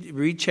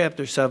 read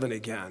chapter 7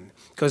 again.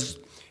 Because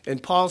in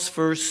Paul's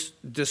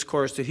first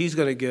discourse that he's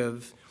going to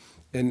give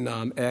in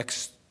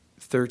Acts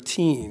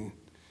 13,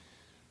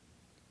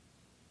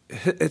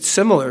 it's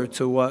similar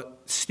to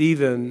what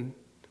Stephen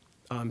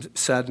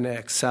said in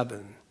Acts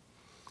 7.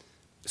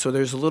 So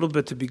there's a little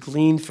bit to be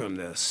gleaned from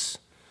this.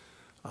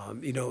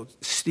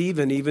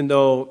 Stephen, even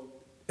though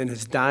in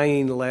his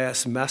dying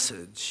last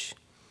message,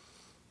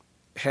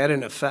 had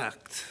an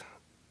effect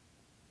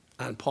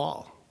on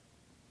Paul,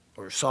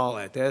 or Saul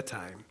at that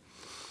time.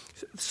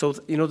 So,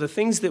 the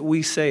things that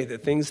we say, the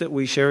things that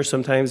we share,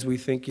 sometimes we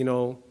think, I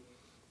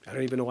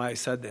don't even know why I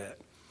said that.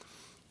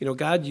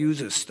 God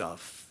uses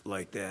stuff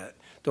like that.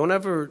 Don't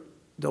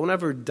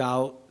ever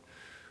doubt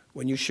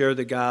when you share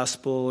the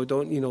gospel, or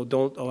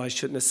don't, I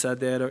shouldn't have said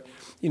that, or,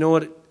 you know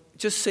what,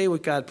 just say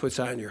what God puts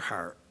on your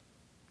heart.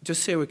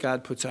 Just say what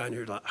God puts on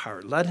your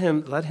heart. Let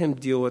him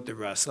deal with the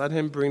rest. Let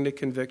him bring the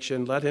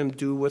conviction. Let him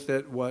do with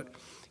it what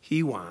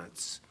he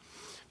wants.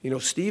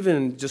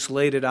 Stephen just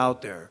laid it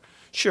out there.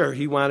 Sure,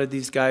 he wanted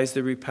these guys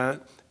to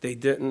repent. They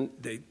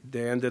didn't. They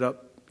ended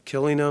up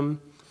killing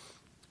him.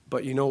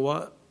 But you know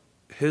what?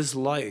 His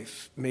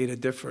life made a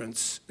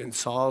difference in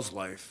Saul's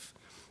life.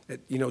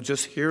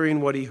 Just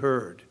hearing what he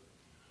heard.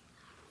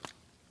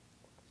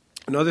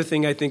 Another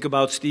thing I think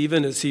about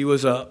Stephen is he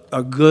was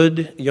a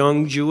good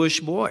young Jewish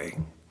boy.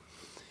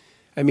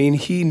 I mean,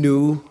 he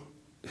knew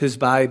his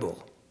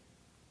Bible.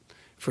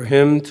 For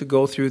him to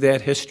go through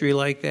that history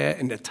like that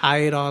and to tie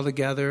it all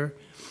together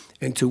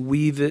and to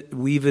weave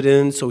it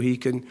in so he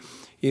can,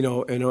 in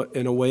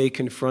a way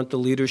confront the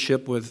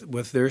leadership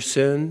with their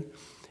sin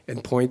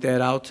and point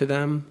that out to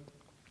them.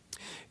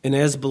 And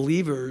as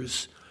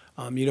believers,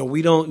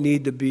 we don't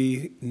need to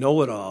be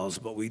know-it-alls,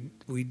 but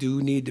we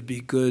do need to be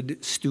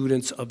good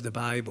students of the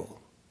Bible.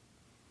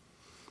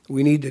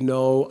 We need to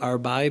know our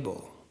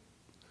Bible.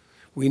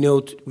 We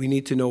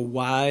need to know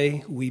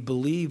why we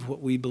believe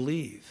what we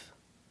believe.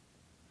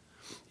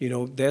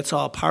 That's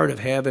all part of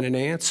having an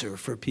answer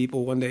for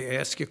people when they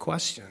ask you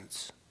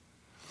questions.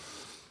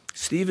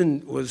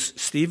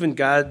 Stephen,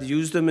 God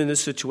used him in this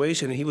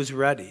situation, and he was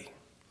ready.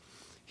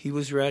 He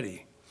was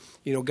ready.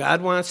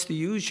 God wants to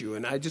use you,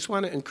 and I just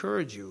want to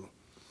encourage you.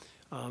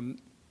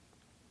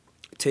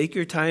 Take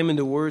your time in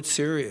the Word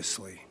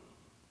seriously.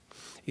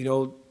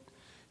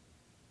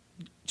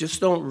 Just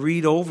don't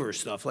read over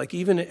stuff. Like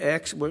even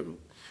Acts, we're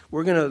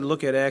going to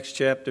look at Acts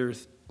chapter.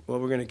 Well,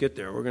 we're going to get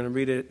there. We're going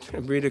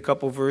to read a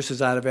couple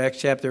verses out of Acts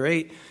chapter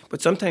 8.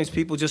 But sometimes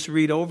people just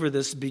read over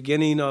this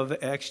beginning of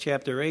Acts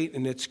chapter 8,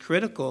 and it's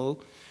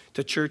critical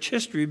to church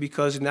history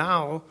because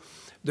now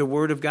the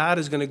Word of God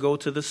is going to go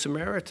to the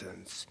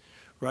Samaritans,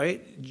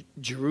 right?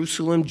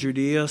 Jerusalem,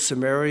 Judea,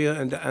 Samaria,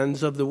 and the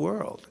ends of the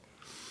world.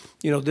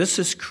 This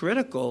is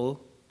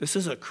critical. This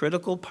is a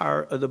critical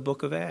part of the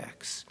book of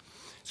Acts.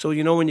 So,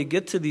 when you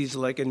get to these,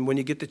 and when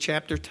you get to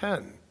chapter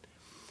 10,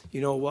 you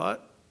know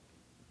what?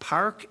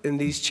 Park in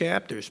these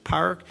chapters.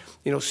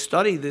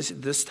 Study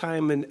this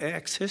time in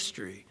Acts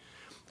history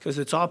because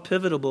it's all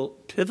pivotal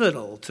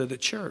to the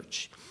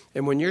church.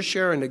 And when you're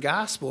sharing the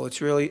gospel,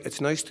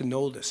 it's nice to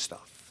know this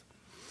stuff.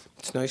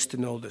 It's nice to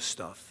know this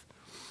stuff.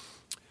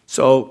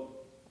 So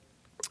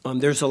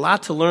there's a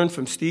lot to learn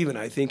from Stephen.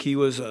 I think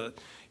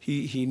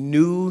he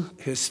knew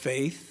his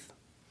faith.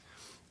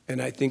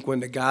 And I think when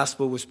the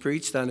gospel was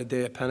preached on the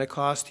day of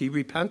Pentecost, he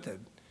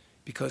repented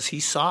because he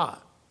saw it.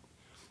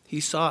 He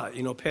saw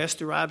it.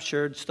 Pastor Rob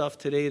shared stuff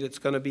today that's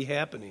going to be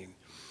happening.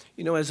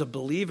 As a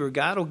believer,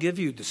 God will give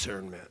you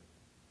discernment.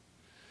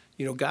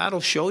 God will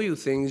show you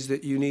things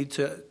that you need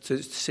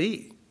to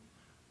see.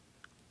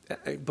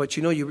 But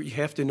you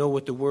have to know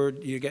what the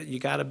Word, you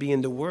got to be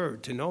in the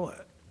Word to know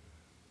it.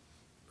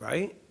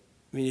 Right?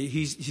 I mean,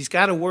 he's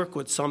got to work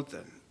with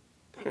something.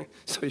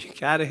 So you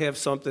got to have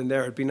something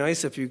there. It'd be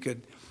nice if you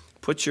could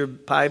put your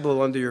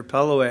Bible under your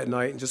pillow at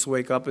night and just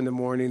wake up in the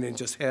morning and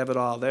just have it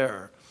all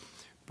there.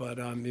 But,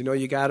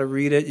 you got to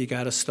read it, you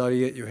got to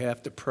study it, you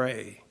have to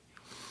pray.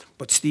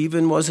 But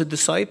Stephen was a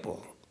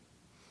disciple.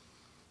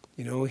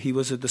 He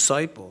was a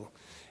disciple.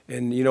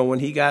 And, when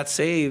he got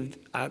saved,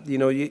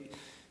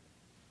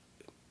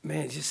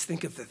 man, just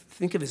think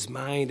of his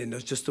mind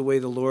and just the way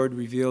the Lord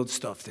revealed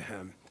stuff to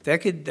him.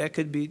 That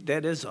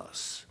is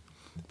us.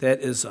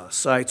 That is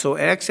us. All right, so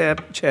Acts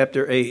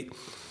chapter 8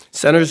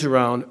 centers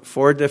around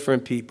 4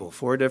 different people,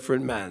 4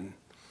 different men.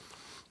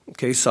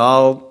 Okay,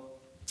 Saul,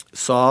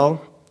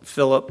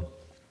 Philip,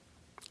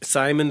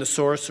 Simon the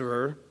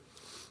sorcerer,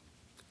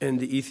 and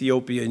the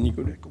Ethiopian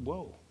eunuch.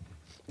 Whoa.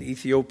 The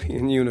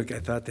Ethiopian eunuch, I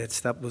thought that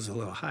step was a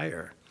little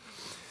higher.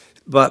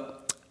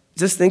 But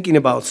just thinking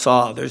about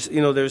Saul, there's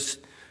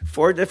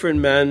 4 different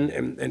men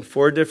and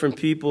 4 different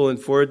people in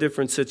 4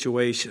 different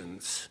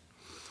situations.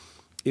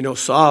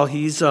 Saul,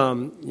 he's a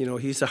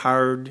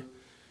hard-hearted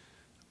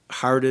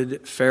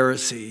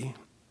Pharisee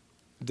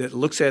that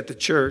looks at the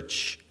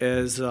church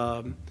as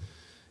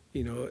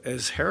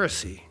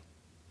heresy.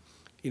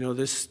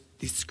 This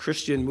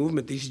Christian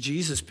movement, these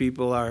Jesus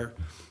people are,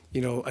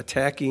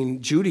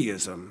 attacking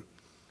Judaism,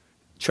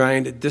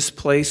 trying to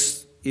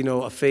displace,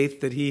 a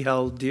faith that he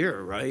held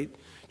dear, right?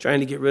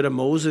 Trying to get rid of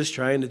Moses,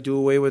 trying to do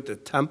away with the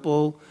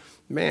temple.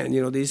 Man,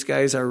 these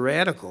guys are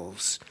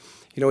radicals.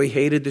 He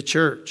hated the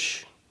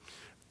church.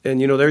 And,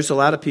 there's a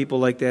lot of people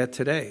like that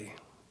today.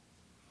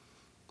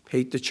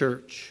 Hate the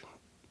church.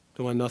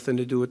 Don't want nothing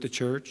to do with the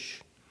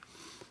church.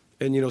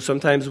 And,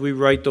 sometimes we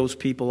write those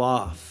people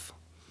off.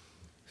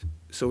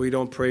 So we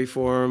don't pray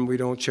for them. We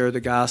don't share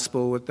the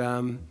gospel with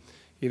them.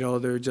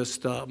 They're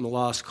just a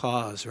lost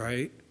cause,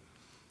 right?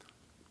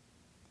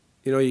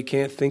 You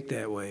can't think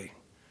that way.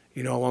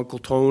 Uncle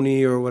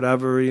Tony or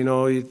whatever,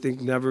 you think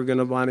never going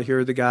to want to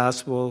hear the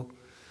gospel.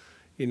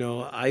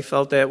 I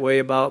felt that way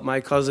about my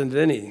cousin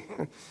Vinny.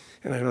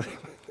 And I know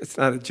it's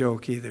not a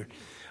joke either.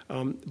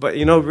 But,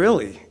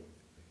 really.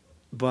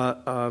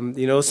 But,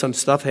 some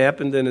stuff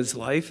happened in his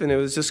life, and it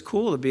was just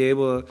cool to be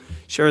able to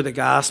share the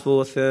gospel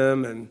with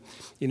him and,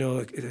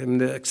 him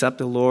to accept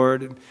the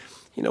Lord. And,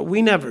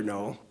 we never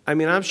know. I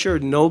mean, I'm sure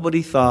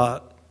nobody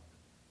thought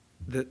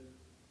that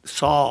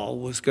Saul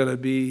was going to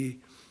be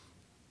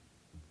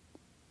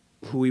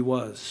who he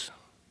was.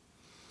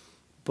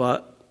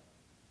 But,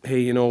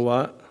 hey, you know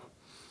what?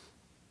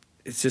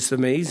 It's just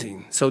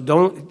amazing. So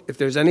if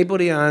there's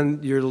anybody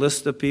on your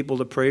list of people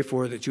to pray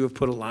for that you have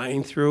put a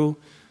line through,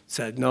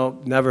 said, no,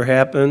 never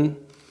happened,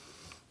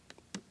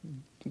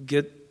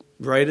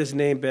 write his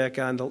name back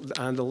on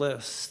the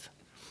list.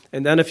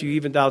 And then if you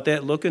even doubt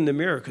that, look in the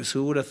mirror, because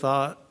who would have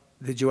thought,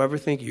 did you ever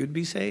think you'd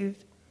be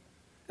saved?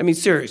 I mean,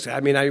 seriously,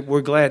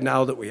 we're glad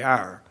now that we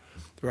are,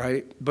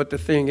 right? But the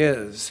thing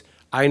is,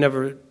 I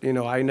never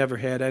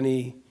had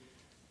any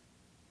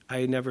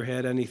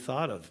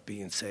thought of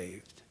being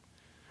saved.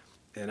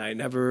 And I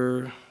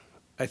never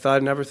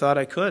thought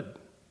I could.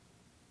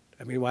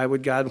 I mean, why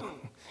would God,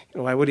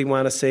 why would he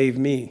want to save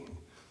me?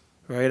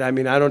 Right?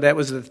 That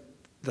was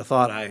the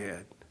thought I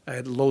had. I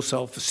had low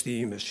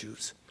self-esteem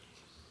issues.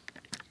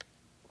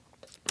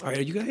 All right,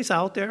 are you guys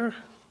out there?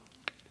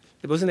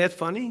 Wasn't that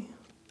funny?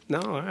 No?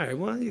 All right,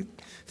 well, you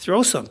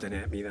throw something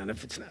at me then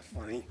if it's not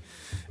funny.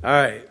 All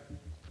right.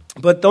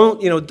 But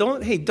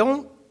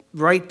don't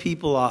write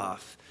people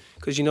off.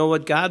 Because you know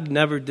what? God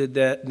never did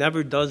that,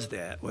 never does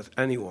that with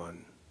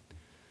anyone.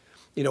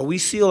 We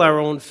seal our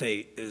own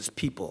fate as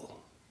people.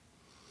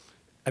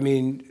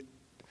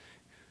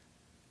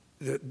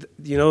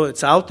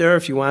 It's out there.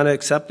 If you want to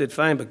accept it,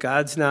 fine. But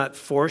God's not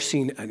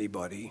forcing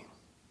anybody.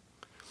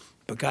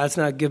 But God's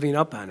not giving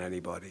up on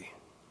anybody.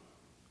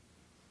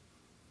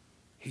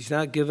 He's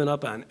not giving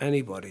up on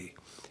anybody.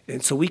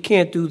 And so we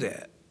can't do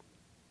that.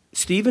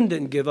 Stephen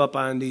didn't give up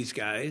on these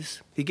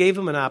guys. He gave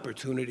them an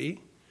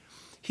opportunity.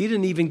 He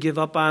didn't even give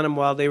up on them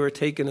while they were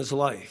taking his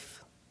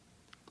life.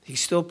 He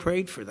still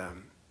prayed for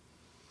them.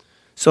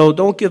 So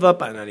don't give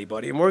up on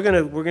anybody. And we're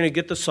gonna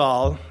get to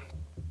Saul.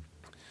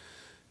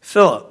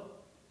 Philip.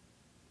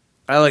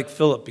 I like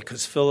Philip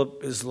because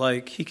Philip is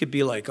he could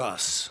be like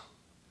us,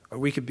 or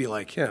we could be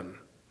like him,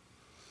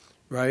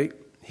 right?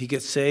 He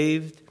gets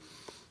saved,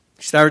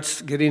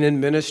 starts getting in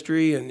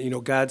ministry,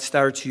 and God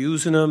starts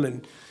using him,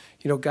 and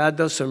God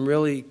does some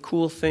really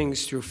cool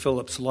things through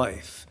Philip's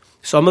life.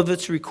 Some of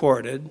it's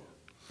recorded.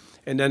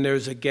 And then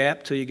there's a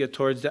gap till you get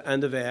towards the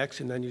end of Acts,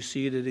 and then you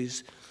see that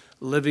he's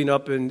living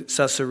up in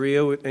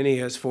Caesarea, and he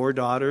has 4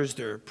 daughters.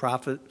 They're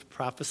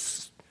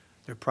prophets,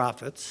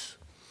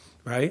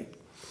 right?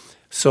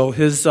 So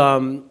his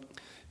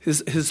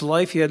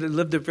life, he had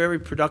lived a very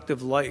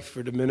productive life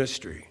for the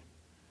ministry,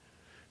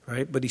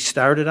 right? But he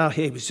started out,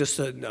 he was just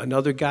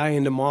another guy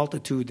in the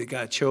multitude that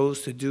God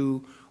chose to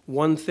do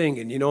one thing,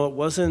 and it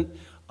wasn't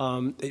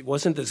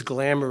this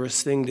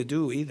glamorous thing to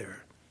do either.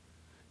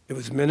 It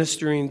was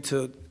ministering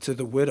to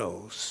the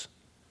widows.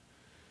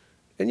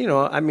 And,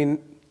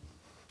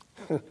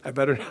 I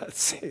better not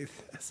say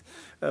this.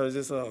 I was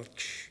just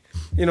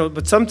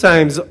but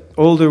sometimes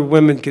older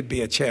women could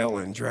be a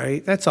challenge,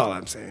 right? That's all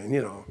I'm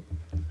saying,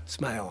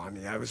 Smile on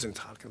me. I wasn't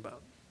talking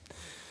about.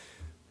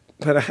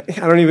 But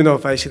I don't even know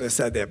if I should have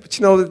said that. But,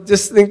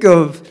 just think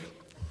of,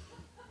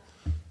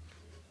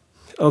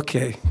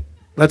 okay,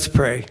 let's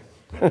pray.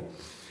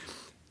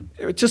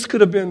 It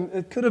could have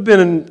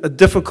been a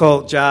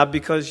difficult job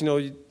because,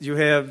 you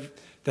have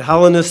the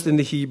Hellenists and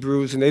the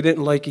Hebrews, and they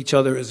didn't like each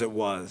other as it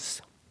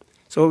was.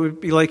 So it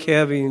would be like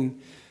having,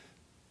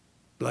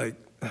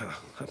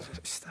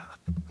 stop.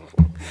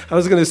 I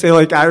was going to say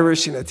like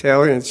Irish and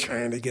Italians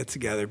trying to get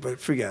together, but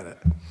forget it.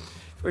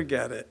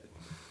 Forget it.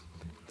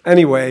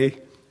 Anyway,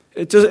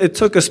 it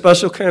took a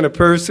special kind of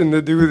person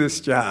to do this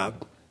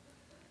job.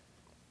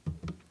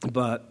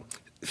 But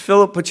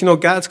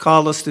God's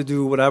called us to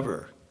do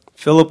whatever.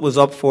 Philip was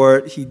up for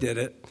it. He did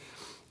it.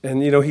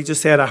 And, he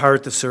just had a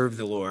heart to serve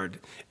the Lord.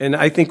 And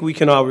I think we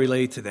can all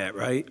relate to that,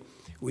 right?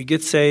 We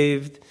get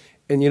saved,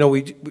 and,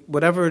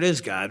 whatever it is,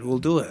 God, we'll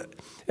do it.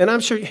 And I'm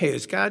sure, hey,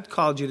 has God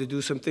called you to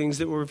do some things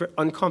that were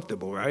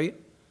uncomfortable, right?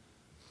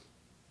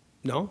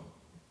 No?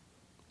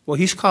 Well,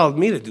 he's called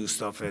me to do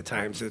stuff at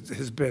times that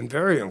has been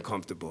very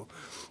uncomfortable.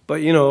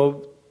 But, you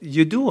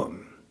do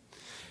them.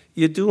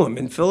 You do them.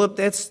 And Philip,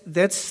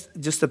 that's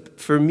just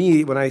for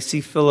me, when I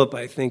see Philip,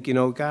 I think,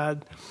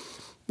 God,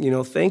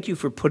 thank you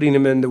for putting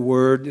him in the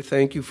Word.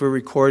 Thank you for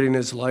recording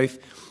his life,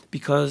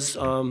 because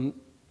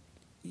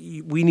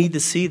we need to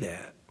see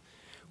that.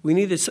 We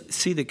need to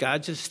see that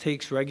God just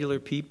takes regular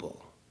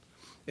people.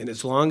 And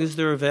as long as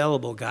they're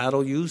available, God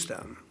will use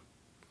them.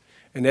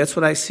 And that's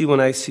what I see when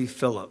I see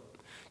Philip.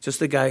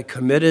 Just a guy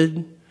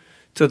committed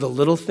to the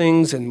little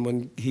things, and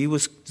when he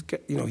was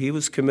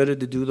committed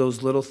to do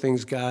those little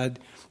things, God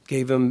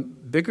gave him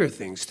bigger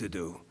things to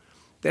do.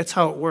 That's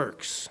how it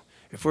works.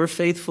 If we're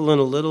faithful in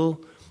a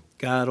little,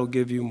 God will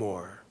give you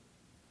more.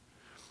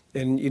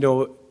 And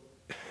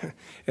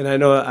and I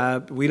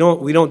know we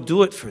don't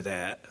do it for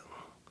that,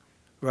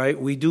 right?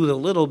 We do the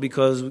little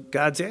because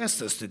God's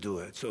asked us to do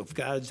it. So if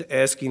God's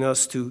asking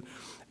us to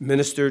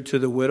minister to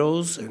the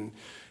widows and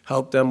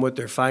help them with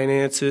their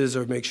finances,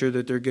 or make sure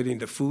that they're getting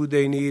the food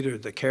they need or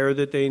the care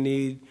that they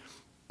need,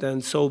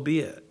 then so be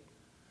it.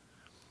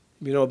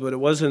 But it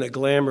wasn't a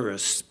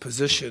glamorous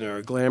position or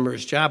a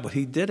glamorous job, but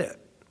he did it.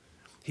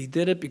 He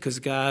did it because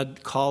God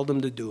called him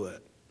to do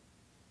it.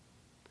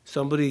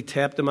 Somebody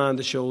tapped him on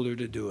the shoulder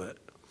to do it.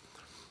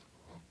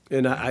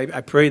 And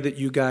I pray that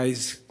you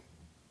guys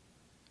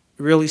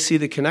really see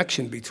the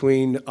connection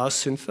between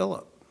us and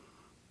Philip,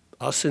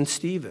 us and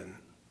Stephen.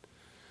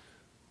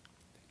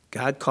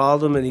 God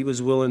called him, and he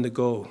was willing to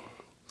go.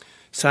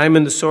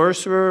 Simon the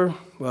sorcerer,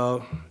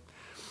 well,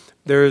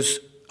 there's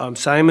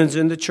Simon's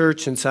in the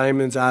church and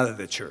Simon's out of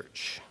the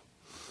church.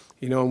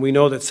 And we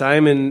know that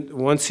Simon,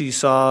 once he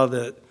saw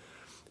that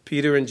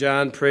Peter and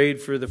John prayed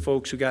for the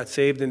folks who got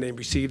saved and they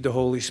received the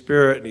Holy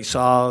Spirit, and he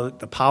saw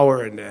the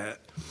power in that,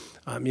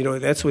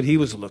 that's what he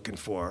was looking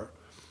for.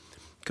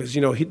 Because,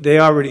 they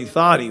already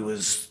thought he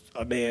was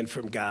a man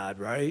from God,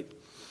 right?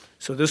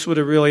 So this would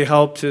have really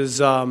helped his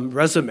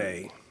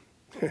resume.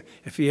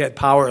 If he had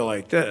power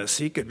like this,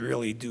 he could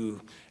really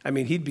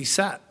he'd be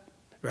set,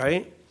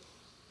 right?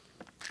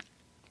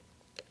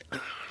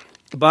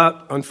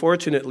 But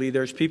unfortunately,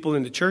 there's people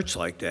in the church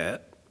like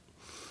that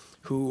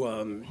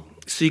who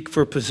seek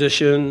for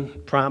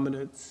position,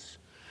 prominence.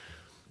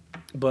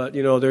 But,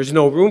 there's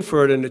no room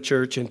for it in the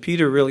church, and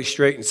Peter really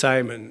straightened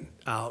Simon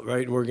out,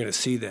 right? And we're going to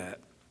see that.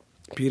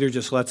 Peter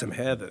just lets him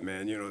have it,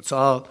 man. It's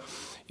all,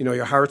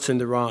 your heart's in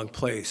the wrong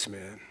place,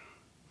 man.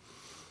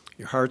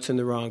 Your heart's in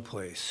the wrong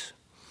place.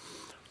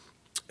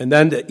 And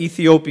then the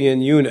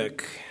Ethiopian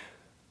eunuch,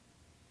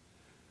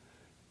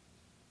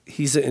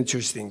 he's an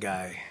interesting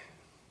guy.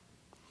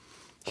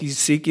 He's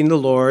seeking the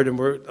Lord, and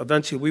we're not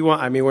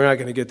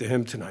going to get to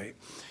him tonight.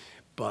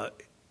 But,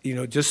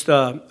 just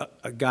a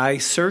guy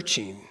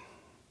searching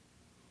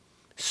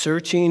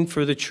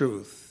for the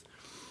truth.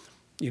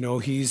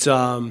 He's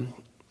I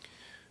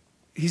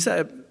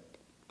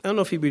don't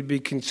know if he would be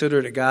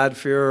considered a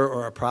God-fearer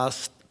or a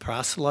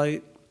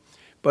proselyte.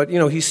 But,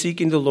 he's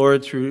seeking the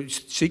Lord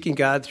seeking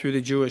God through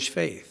the Jewish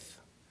faith.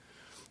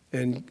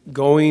 And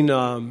going,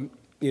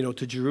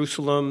 to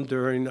Jerusalem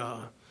during,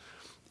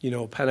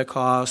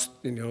 Pentecost,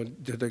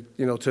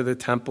 to the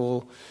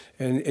temple,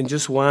 and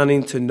just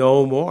wanting to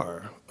know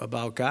more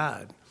about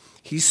God.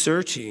 He's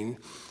searching,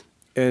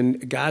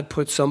 and God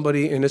put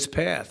somebody in his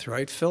path,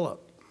 right?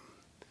 Philip.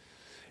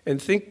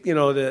 And think,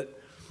 that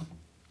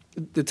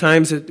the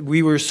times that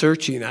we were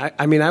searching,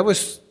 I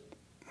was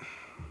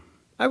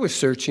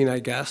searching, I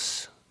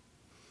guess.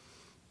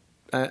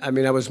 I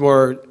was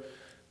more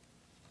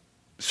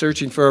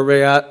searching for a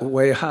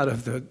way out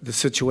of the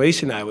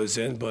situation I was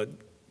in, but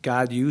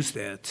God used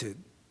that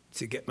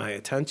to get my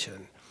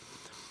attention.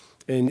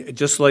 And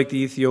just like the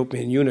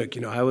Ethiopian eunuch,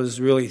 I was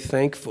really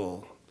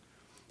thankful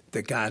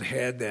that God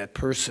had that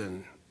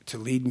person to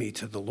lead me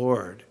to the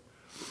Lord.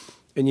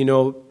 And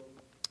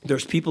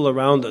there's people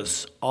around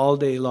us all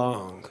day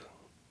long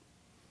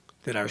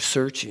that are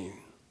searching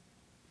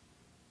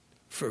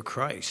for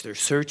Christ. They're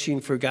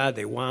searching for God.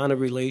 They want a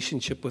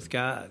relationship with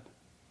God.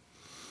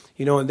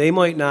 And they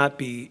might not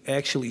be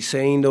actually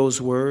saying those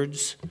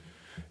words,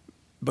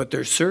 but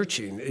they're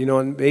searching.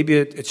 And maybe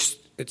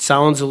it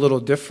sounds a little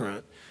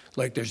different,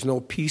 like there's no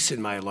peace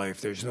in my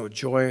life. There's no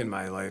joy in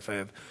my life.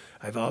 I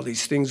have all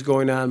these things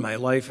going on in my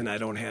life, and I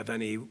don't have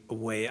any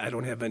way. I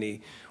don't have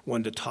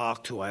anyone to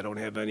talk to. I don't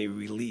have any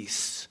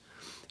release.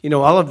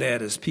 All of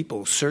that is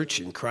people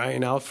searching,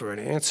 crying out for an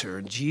answer,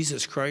 and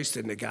Jesus Christ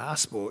and the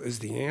gospel is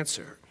the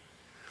answer.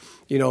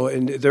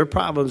 And their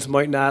problems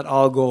might not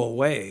all go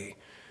away,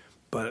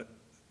 but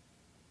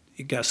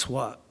guess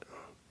what?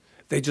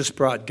 They just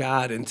brought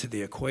God into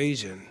the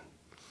equation.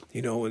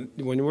 When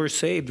we're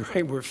saved,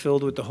 right, we're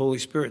filled with the Holy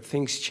Spirit,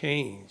 things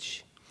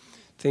change.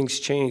 Things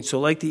change. So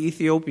like the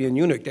Ethiopian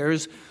eunuch,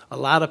 there's a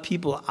lot of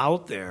people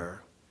out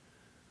there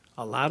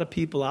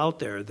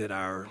that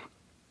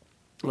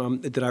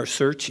are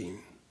searching.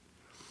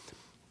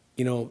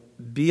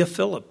 Be a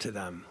Philip to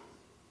them.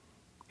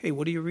 Hey,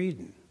 what are you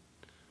reading?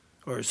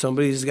 Or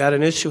somebody's got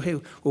an issue. Hey,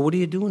 well, what are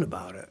you doing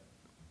about it?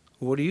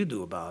 What do you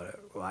do about it?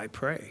 Well, I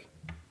pray.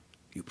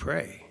 You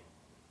pray.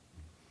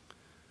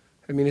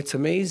 It's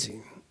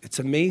amazing. It's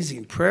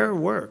amazing. Prayer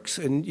works.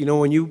 And,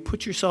 when you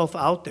put yourself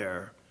out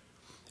there,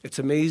 it's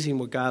amazing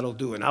what God will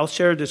do. And I'll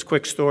share this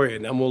quick story,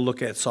 and then we'll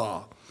look at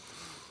Saul.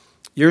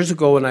 Years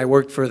ago when I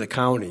worked for the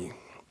county,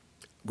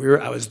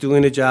 I was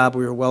doing a job.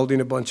 We were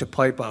welding a bunch of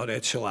pipe out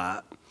at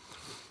Shalat.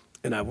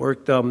 And I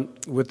worked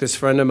with this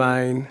friend of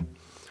mine,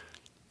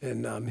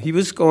 and he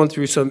was going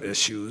through some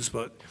issues.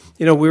 But,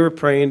 we were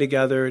praying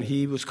together, and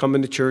he was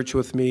coming to church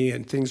with me,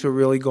 and things were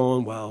really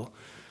going well.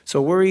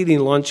 So we're eating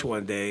lunch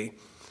one day,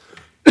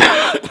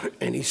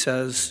 and he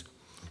says,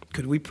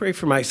 could we pray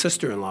for my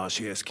sister-in-law?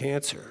 She has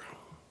cancer.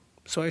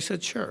 So I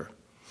said, sure.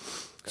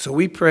 So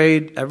we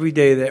prayed every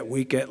day that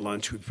week at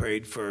lunch. We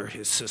prayed for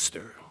his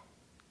sister-in-law.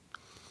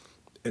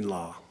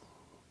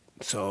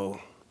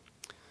 So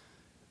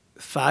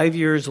 5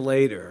 years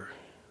later,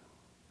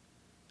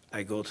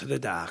 I go to the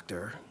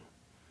doctor,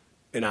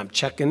 and I'm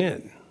checking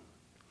in.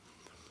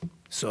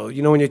 So,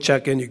 when you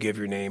check in, you give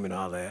your name and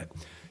all that.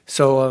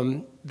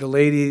 So the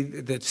lady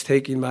that's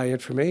taking my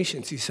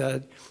information, she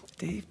said,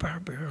 Dave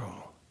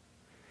Barbero,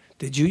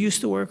 did you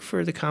used to work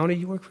for the county?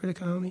 You work for the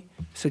county?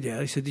 I said,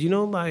 yeah. He said, do you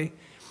know my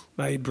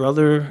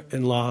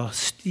brother-in-law,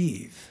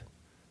 Steve?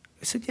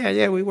 I said,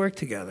 yeah, we work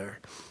together.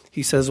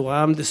 He says, well,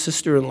 I'm the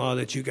sister-in-law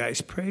that you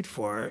guys prayed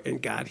for,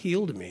 and God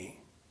healed me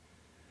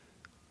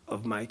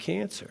of my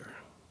cancer.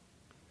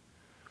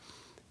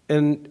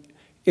 And,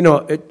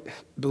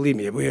 believe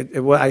me,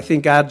 I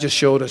think God just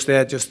showed us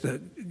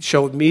that,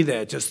 showed me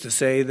that, just to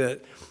say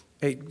that,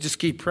 hey, just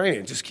keep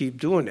praying, just keep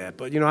doing that.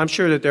 But, I'm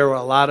sure that there were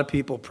a lot of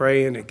people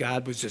praying, and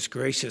God was just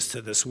gracious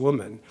to this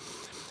woman.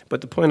 But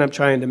the point I'm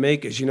trying to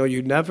make is,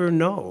 you never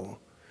know.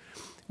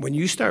 When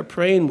you start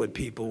praying with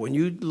people, when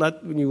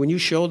you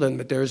show them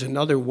that there's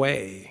another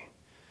way,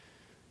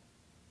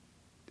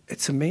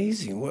 it's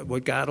amazing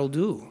what God will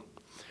do.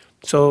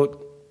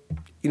 So,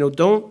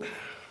 don't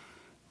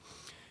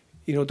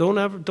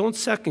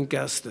second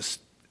guess this.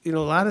 A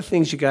lot of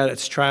things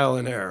it's trial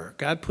and error.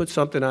 God put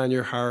something on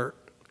your heart.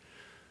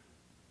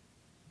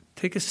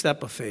 Take a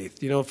step of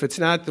faith. If it's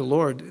not the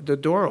Lord, the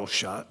door will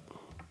shut,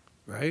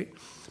 right?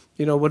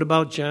 What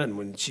about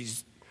Jen?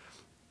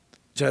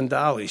 Jen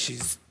Dolly,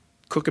 she's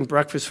cooking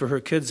breakfast for her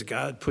kids.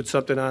 God put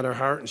something on her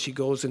heart, and she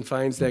goes and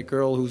finds that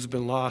girl who's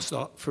been lost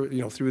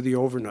through the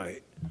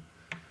overnight.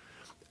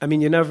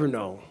 You never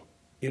know.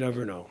 You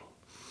never know.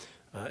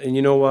 And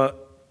you know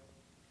what?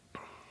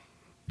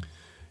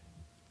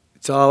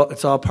 It's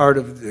all part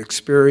of the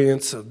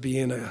experience of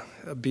being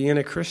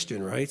a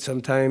Christian, right?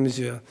 Sometimes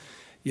you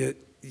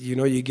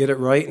get it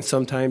right, and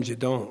sometimes you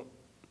don't.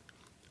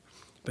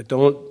 But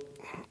don't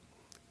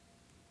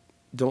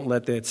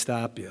let that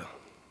stop you.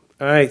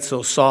 All right,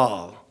 so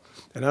Saul,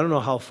 and I don't know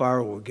how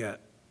far we'll get,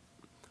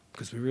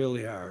 because we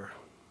really are.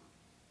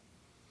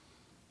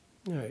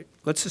 All right,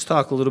 let's just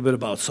talk a little bit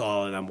about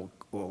Saul, and then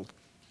we'll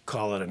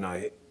call it a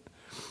night.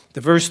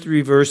 The first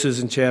 3 verses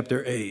in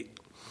chapter 8.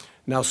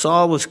 Now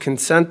Saul was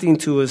consenting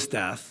to his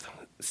death,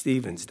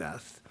 Stephen's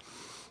death.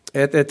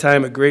 At that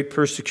time, a great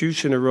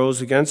persecution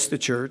arose against the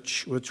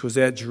church, which was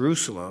at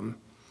Jerusalem,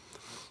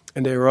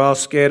 and they were all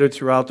scattered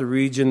throughout the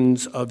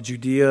regions of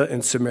Judea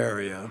and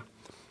Samaria,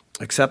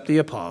 except the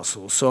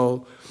apostles.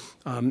 So,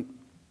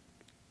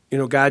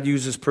 God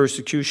uses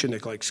persecution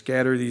to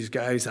scatter these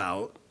guys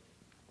out.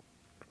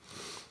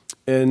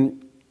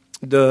 And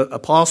the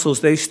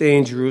apostles, they stay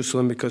in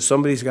Jerusalem because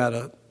somebody's got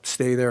to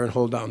stay there and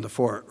hold down the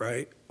fort,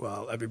 right?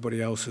 While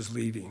everybody else is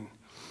leaving.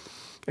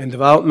 And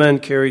devout men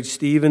carried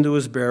Stephen to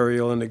his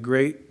burial and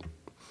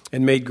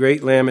made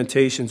great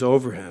lamentations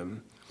over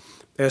him.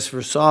 As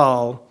for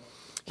Saul,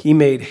 he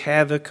made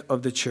havoc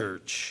of the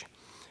church,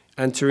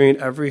 entering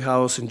every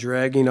house and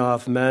dragging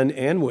off men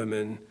and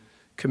women,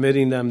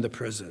 committing them to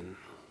prison.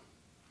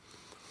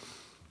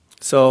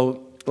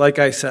 So, like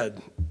I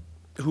said,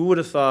 who would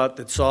have thought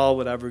that Saul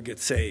would ever get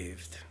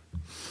saved?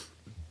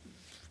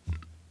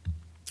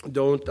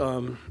 Don't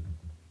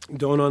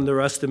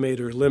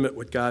underestimate or limit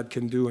what God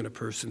can do in a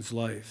person's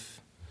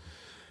life.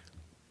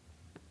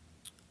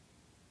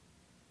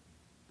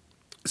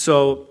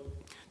 So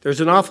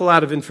there's an awful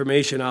lot of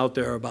information out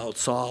there about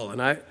Saul,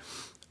 and I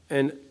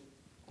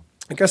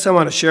guess I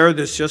want to share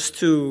this just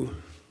to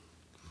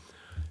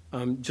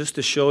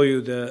show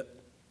you that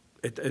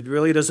it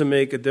really doesn't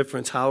make a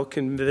difference how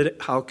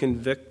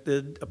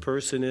convicted a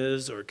person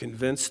is or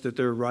convinced that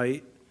they're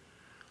right.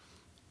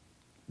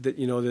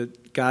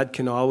 that God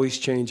can always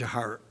change a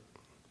heart.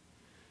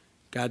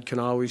 God can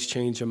always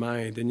change a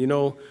mind.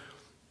 And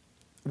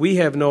we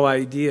have no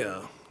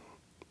idea.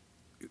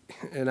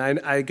 And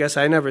I guess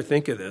I never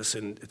think of this,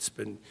 and it's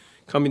been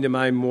coming to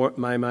my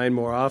mind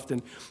more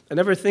often. I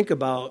never think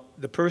about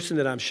the person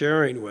that I'm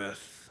sharing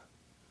with,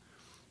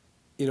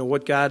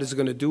 what God is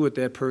going to do with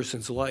that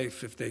person's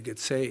life if they get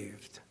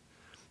saved.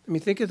 I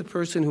mean, think of the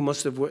person who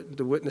must have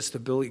witnessed to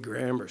Billy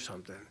Graham or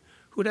something.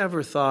 Who'd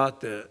ever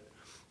thought that,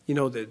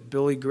 that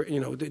Billy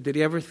Graham, did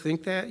he ever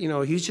think that?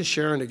 He's just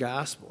sharing the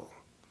gospel.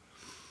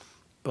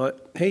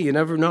 But, hey, you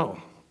never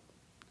know.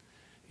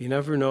 You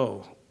never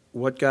know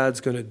what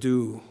God's going to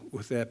do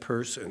with that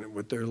person,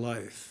 with their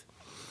life.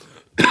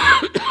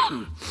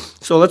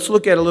 So let's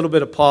look at a little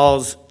bit of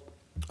Paul's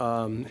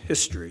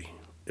history,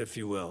 if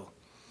you will.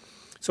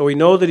 So we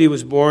know that he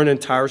was born in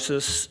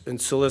Tarsus in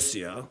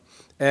Cilicia.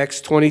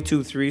 Acts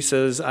 22:3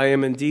 says, I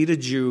am indeed a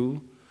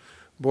Jew,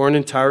 born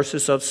in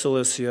Tarsus of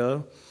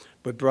Cilicia,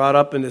 but brought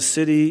up in the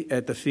city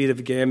at the feet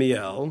of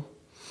Gamaliel,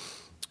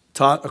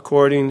 taught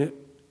according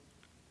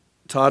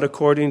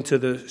to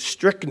the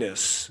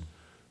strictness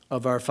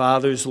of our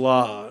father's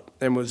law,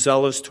 and was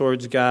zealous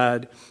towards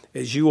God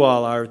as you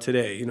all are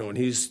today. And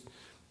he's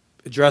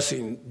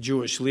addressing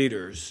Jewish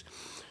leaders.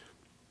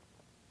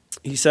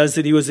 He says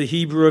that he was a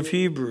Hebrew of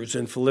Hebrews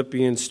in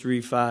Philippians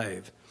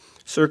 3:5.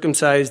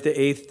 Circumcised the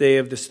 8th day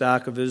of the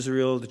stock of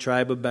Israel, the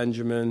tribe of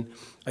Benjamin,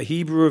 a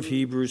Hebrew of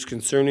Hebrews,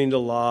 concerning the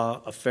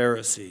law, a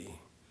Pharisee.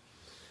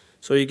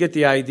 So you get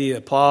the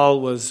idea.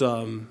 Paul was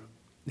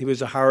he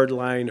was a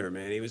hardliner,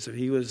 man. He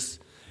was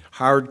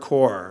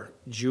hardcore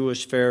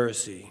Jewish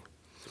Pharisee.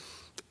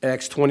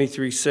 Acts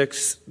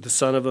 23:6, the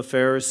son of a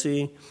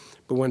Pharisee.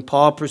 But when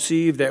Paul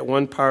perceived that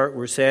one part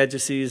were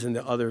Sadducees and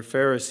the other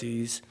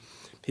Pharisees,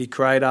 he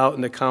cried out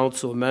in the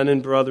council, Men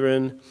and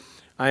brethren,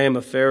 I am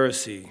a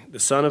Pharisee, the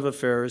son of a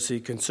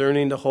Pharisee,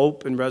 concerning the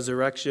hope and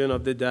resurrection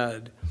of the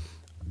dead,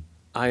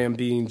 I am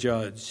being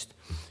judged.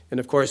 And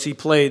of course, he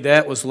played,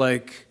 that was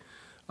like,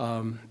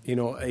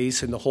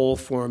 ace in the hole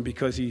for him,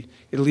 because he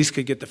at least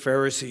could get the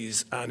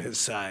Pharisees on his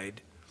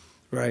side,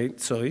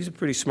 right? So he's a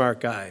pretty smart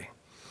guy.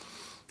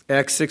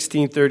 Acts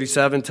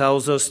 16:37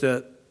 tells us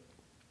that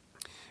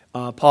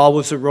Paul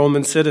was a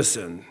Roman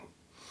citizen.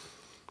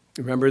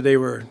 Remember, they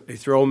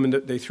threw him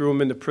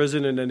into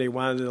prison, and then they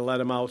wanted to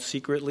let him out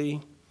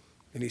secretly.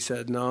 And he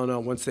said, no.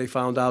 Once they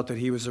found out that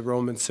he was a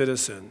Roman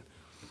citizen,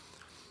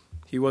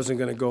 he wasn't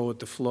going to go with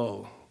the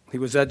flow. He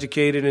was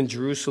educated in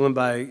Jerusalem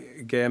by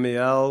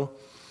Gamaliel.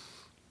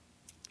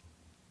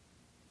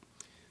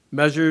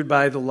 Measured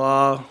by the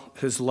law,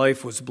 his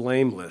life was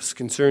blameless.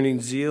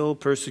 Concerning zeal,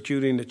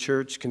 persecuting the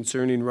church,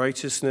 concerning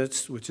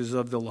righteousness, which is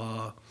of the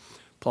law,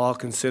 Paul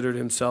considered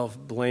himself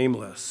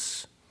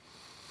blameless.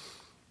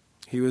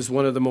 He was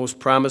one of the most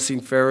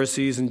promising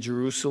Pharisees in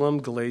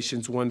Jerusalem,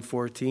 Galatians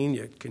 1:14.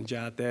 You can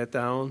jot that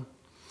down.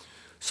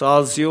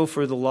 Saul's zeal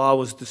for the law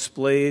was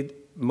displayed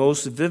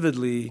most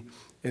vividly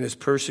in his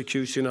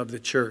persecution of the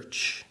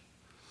church.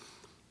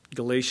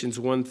 Galatians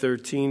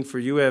 1:13, For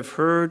you have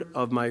heard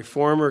of my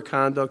former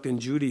conduct in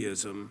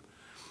Judaism,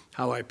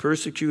 how I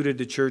persecuted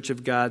the church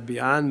of God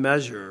beyond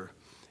measure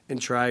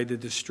and tried to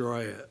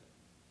destroy it.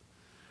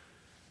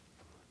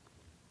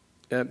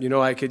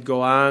 I could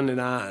go on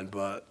and on,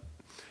 but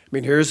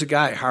here's a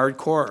guy,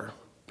 hardcore.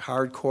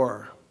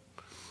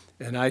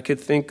 And I could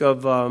think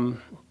of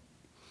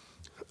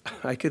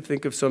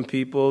some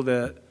people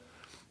that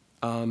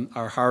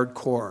are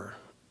hardcore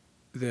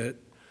that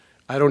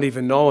I don't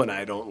even know and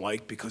I don't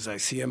like, because I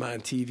see them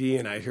on TV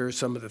and I hear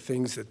some of the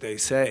things that they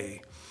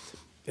say,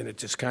 and it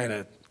just kind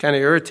of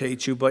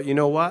irritates you. But you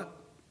know what?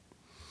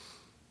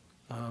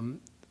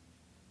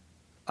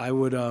 I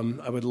would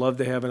love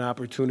to have an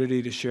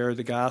opportunity to share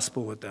the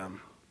gospel with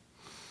them.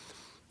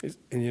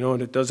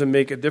 And it doesn't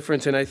make a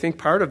difference. And I think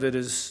part of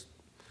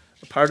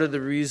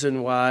the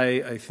reason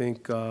why I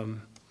think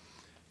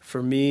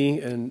for me,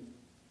 and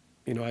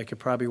I could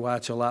probably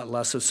watch a lot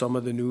less of some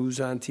of the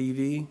news on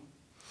TV,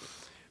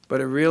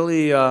 but it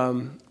really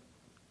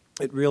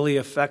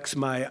affects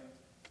my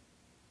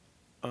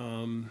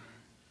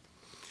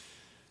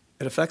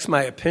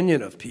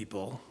opinion of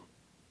people,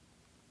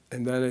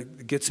 and then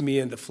it gets me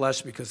in the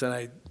flesh, because then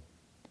I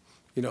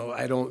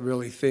don't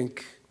really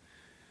think.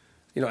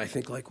 I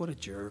think like, what a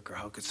jerk, or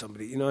how could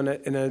somebody, and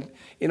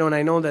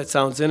I know that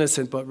sounds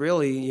innocent, but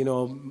really,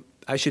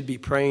 I should be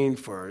praying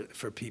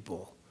for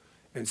people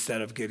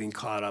instead of getting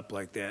caught up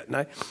like that. And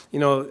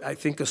I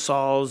think of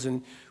Saul's,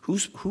 and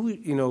who's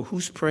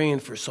praying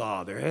for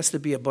Saul? There has to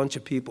be a bunch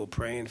of people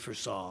praying for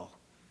Saul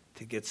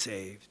to get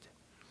saved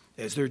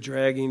as they're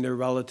dragging their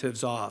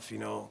relatives off,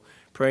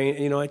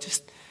 praying. I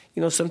just,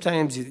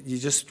 sometimes you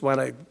just want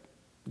to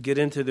get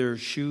into their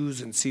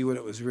shoes and see what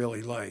it was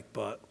really like,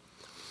 but.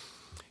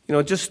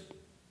 Just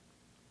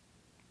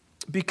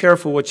be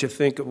careful what you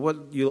think,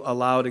 what you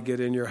allow to get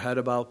in your head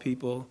about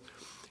people.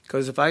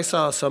 Because if I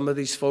saw some of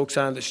these folks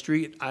on the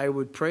street, I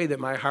would pray that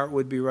my heart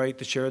would be right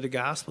to share the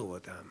gospel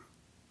with them.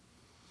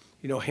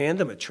 Hand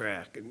them a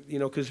tract.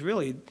 Because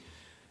really,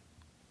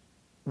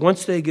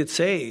 once they get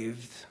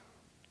saved,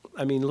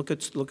 I mean, look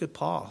at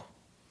Paul.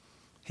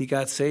 He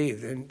got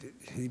saved, and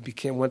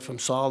he went from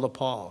Saul to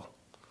Paul.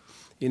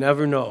 You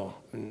never know.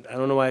 And I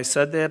don't know why I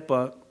said that,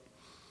 but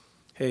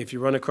hey, if you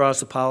run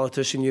across a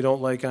politician you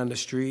don't like on the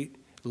street,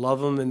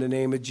 love him in the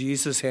name of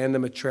Jesus, hand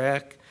him a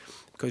tract,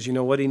 because you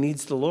know what? He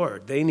needs the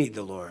Lord. They need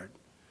the Lord.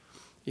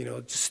 You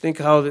know, just think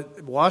how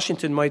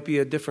Washington might be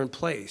a different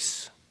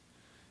place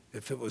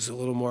if it was a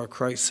little more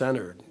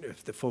Christ-centered,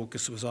 if the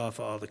focus was off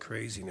all the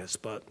craziness.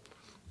 But,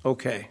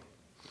 okay.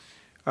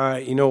 All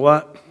right, you know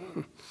what?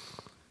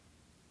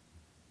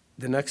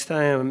 The next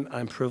time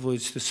I'm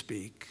privileged to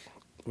speak,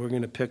 we're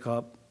going to pick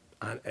up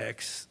on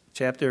Acts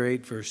chapter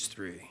 8, verse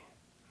 3.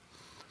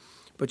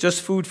 But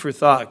just food for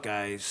thought,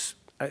 guys.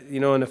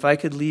 And if I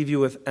could leave you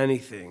with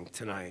anything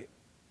tonight,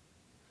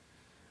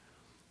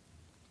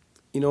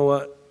 you know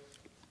what?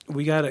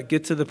 We got to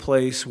get to the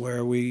place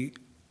where we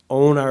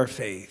own our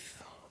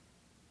faith,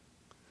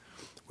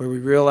 where we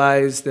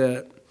realize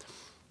that,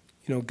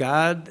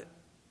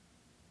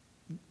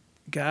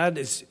 God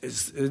is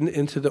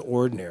into the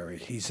ordinary.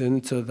 He's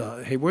into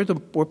hey, we're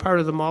part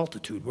of the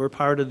multitude. We're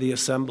part of the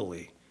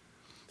assembly.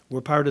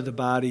 We're part of the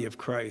body of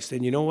Christ.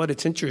 And you know what?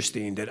 It's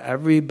interesting that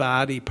every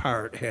body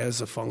part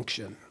has a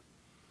function.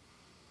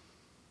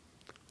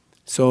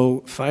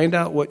 So find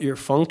out what your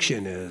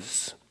function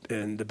is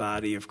in the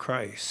body of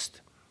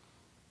Christ.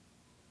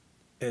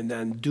 And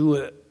then do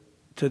it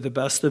to the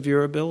best of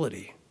your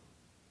ability.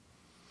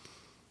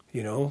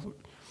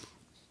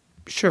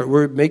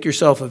 Sure, make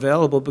yourself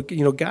available, but,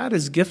 God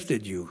has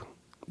gifted you.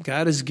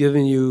 God has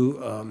given you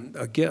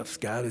a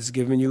gift. God has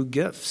given you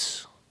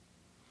gifts.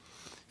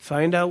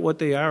 Find out what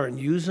they are and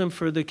use them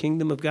for the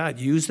kingdom of God.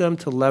 Use them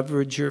to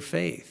leverage your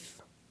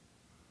faith.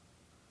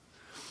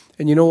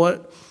 And you know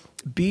what?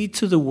 Be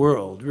to the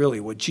world, really.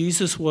 What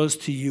Jesus was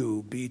to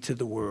you, be to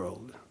the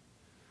world.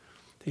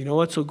 You know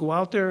what? So go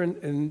out there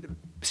and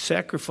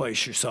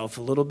sacrifice yourself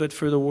a little bit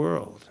for the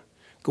world.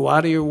 Go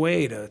out of your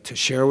way to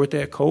share with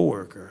that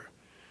coworker.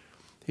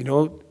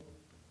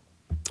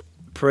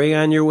 Pray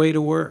on your way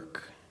to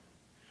work.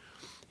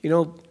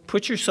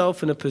 Put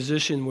yourself in a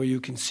position where you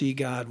can see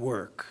God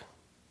work.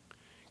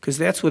 Because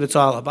that's what it's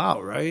all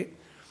about, right?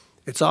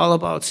 It's all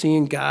about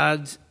seeing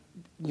God's,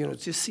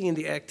 just seeing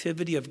the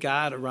activity of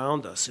God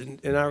around us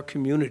in our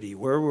community,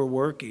 where we're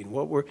working,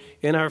 what we're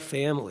in our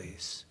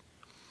families,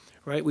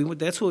 right?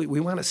 That's what we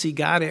want to see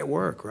God at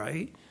work,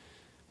 right?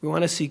 We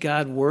want to see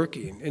God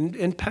working.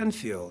 In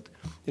Penfield,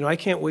 I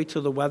can't wait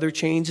till the weather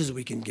changes.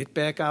 We can get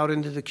back out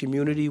into the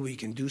community. We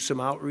can do some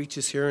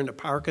outreaches here in the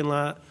parking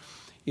lot.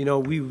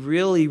 We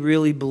really,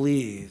 really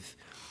believe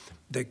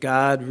that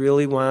God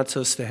really wants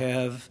us to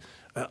have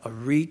a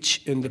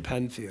reach into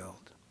Penfield.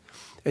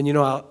 And,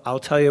 I'll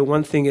tell you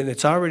one thing, and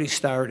it's already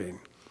starting.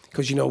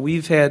 Because,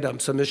 we've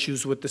had some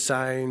issues with the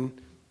sign,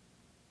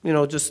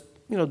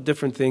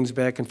 different things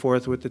back and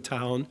forth with the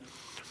town.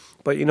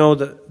 But,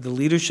 the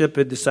leadership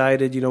had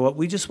decided,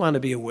 we just want to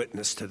be a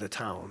witness to the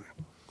town.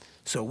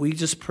 So we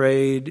just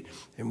prayed,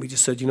 and we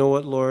just said,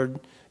 what, Lord,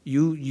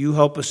 you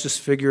help us just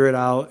figure it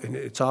out, and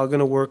it's all going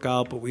to work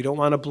out, but we don't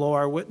want to blow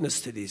our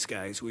witness to these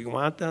guys. We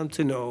want them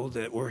to know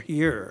that we're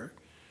here,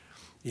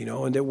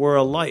 and that we're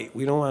a light.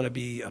 We don't want to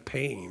be a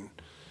pain.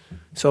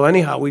 So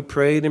anyhow, we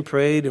prayed, and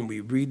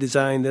we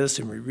redesigned this,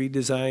 and we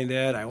redesigned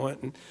that. I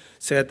went and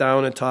sat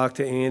down and talked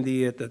to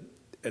Andy at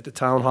the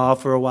town hall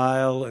for a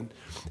while, and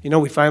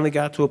we finally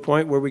got to a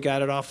point where we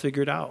got it all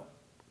figured out.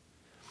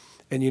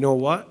 And you know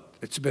what?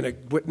 It's been a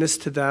witness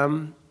to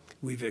them.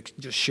 We've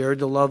just shared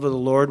the love of the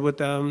Lord with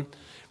them,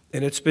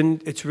 and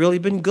it's really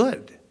been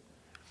good.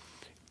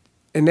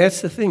 And that's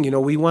the thing,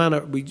 we want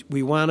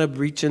to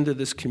reach into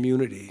this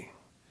community.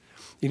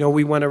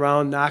 We went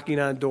around knocking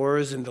on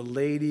doors, and the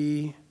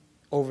lady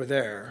over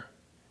there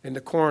in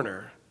the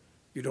corner,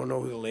 you don't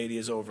know who the lady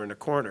is over in the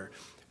corner,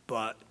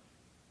 but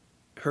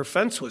her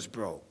fence was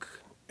broke,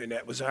 and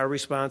that was our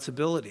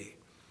responsibility.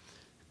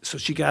 So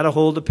she got a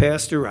hold of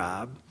Pastor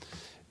Rob,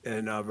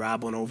 and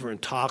Rob went over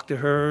and talked to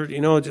her.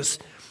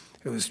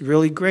 It was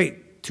really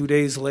great. 2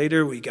 days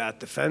later, we got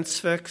the fence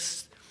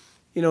fixed.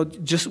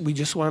 We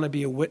just want to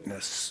be a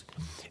witness,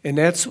 and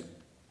that's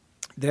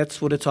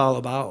what it's all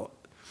about.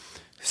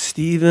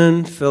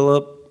 Stephen,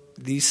 Philip,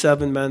 these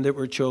 7 men that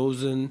were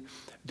chosen,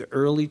 the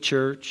early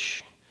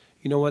church,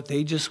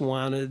 they just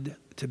wanted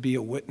to be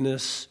a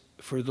witness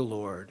for the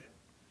Lord.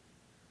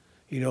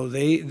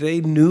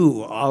 They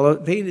knew all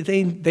of,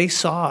 they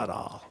saw it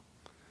all.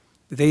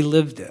 They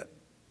lived it.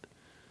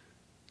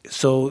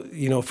 So,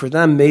 for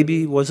them,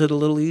 maybe was it a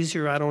little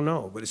easier? I don't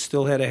know, but it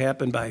still had to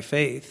happen by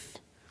faith.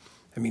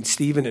 I mean,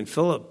 Stephen and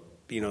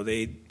Philip,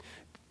 they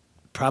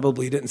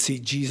probably didn't see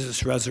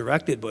Jesus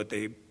resurrected, but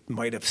they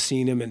might have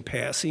seen him in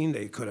passing.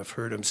 They could have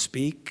heard him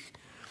speak.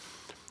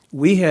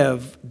 We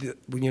have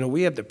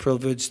the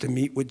privilege to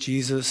meet with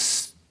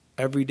Jesus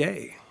every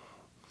day.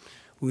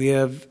 We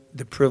have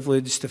the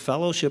privilege to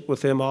fellowship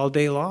with him all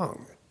day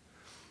long,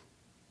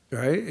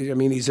 right? I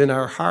mean, he's in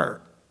our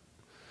heart.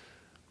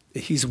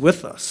 He's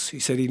with us. He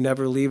said he'd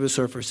never leave us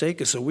or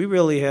forsake us. So we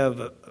really have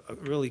a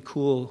really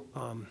cool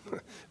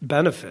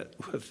benefit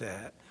with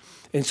that.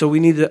 And so we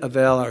need to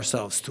avail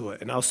ourselves to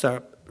it. And I'll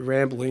start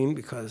rambling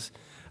because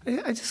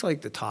I just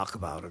like to talk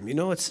about him.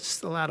 It's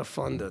just a lot of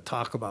fun to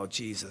talk about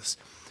Jesus.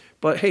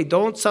 But hey,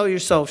 don't sell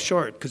yourself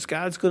short because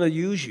God's going to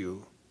use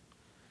you.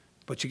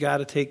 But you got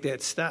to take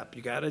that step.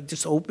 You got to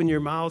just open your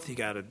mouth. You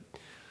got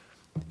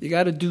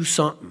to do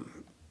something,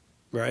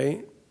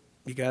 right?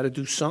 You got to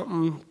do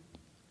something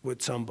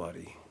with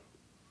somebody.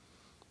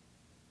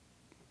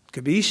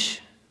 Kabish?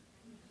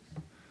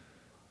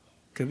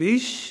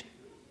 Kabish?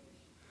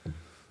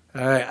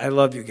 All right, I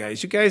love you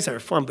guys. You guys are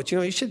fun, but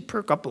you should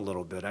perk up a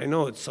little bit. I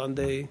know it's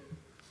Sunday.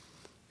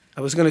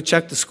 I was going to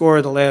check the score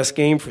of the last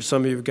game for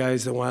some of you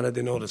guys that wanted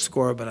to know the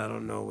score, but I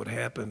don't know what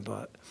happened.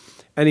 But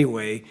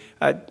anyway,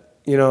 I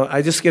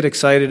just get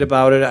excited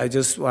about it. I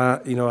just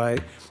want,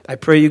 I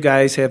pray you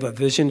guys have a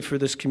vision for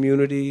this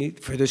community,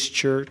 for this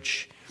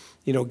church.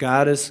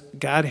 God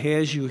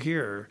has you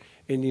here,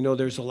 and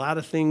there's a lot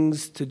of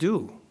things to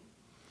do.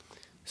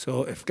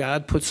 So if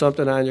God puts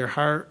something on your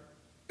heart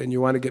and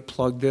you want to get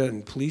plugged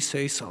in, please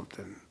say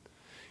something.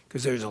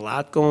 Because there's a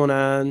lot going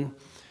on.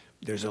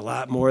 There's a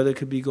lot more that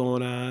could be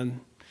going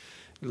on.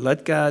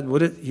 Let God, I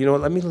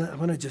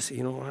want to just,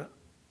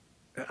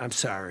 I'm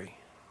sorry.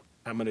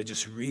 I'm going to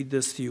just read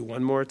this to you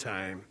one more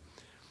time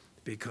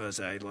because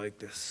I like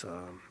this.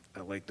 I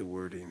like the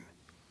wording.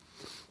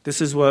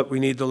 This is what we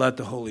need to let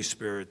the Holy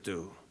Spirit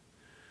do.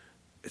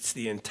 It's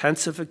the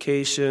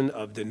intensification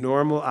of the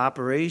normal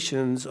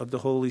operations of the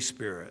Holy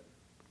Spirit.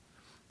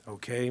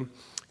 Okay?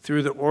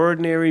 Through the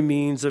ordinary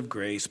means of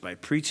grace, by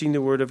preaching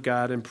the Word of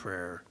God in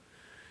prayer.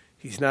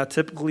 He's not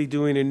typically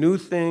doing a new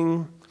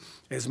thing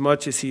as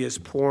much as he is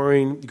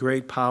pouring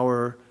great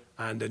power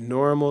on the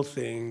normal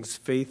things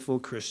faithful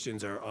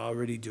Christians are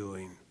already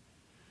doing.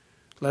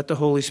 Let the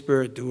Holy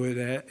Spirit do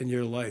that in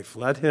your life.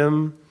 Let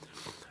him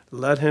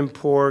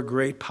pour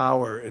great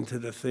power into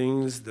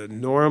the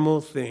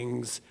normal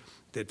things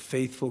that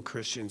faithful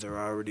Christians are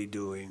already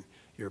doing.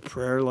 Your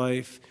prayer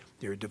life,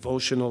 your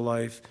devotional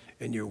life,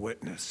 and your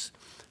witness.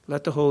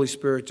 Let the Holy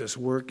Spirit just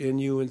work in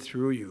you and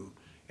through you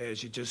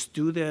as you just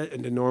do that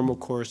in the normal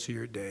course of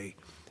your day.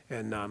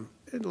 And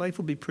life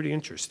will be pretty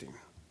interesting.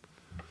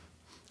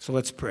 So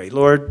let's pray.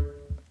 Lord,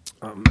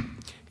 I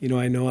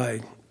know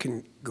I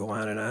can go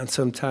on and on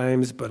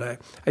sometimes, but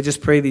I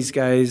just pray these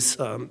guys,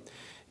 that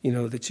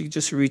you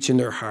just reach in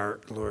their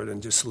heart, Lord,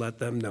 and just let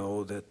them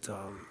know that,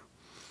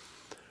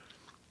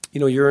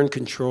 you're in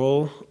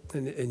control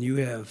and you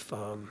have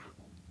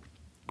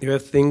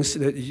things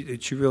that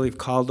you really have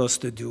called us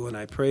to do. And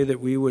I pray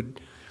that we would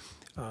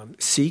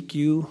seek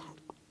you,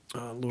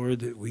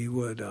 Lord, that we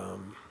would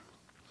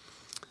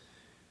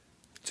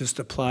just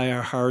apply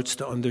our hearts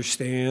to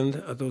understand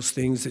those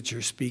things that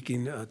you're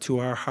speaking to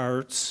our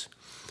hearts.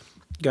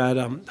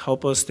 God,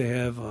 help us to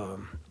have a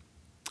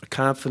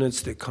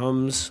confidence that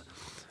comes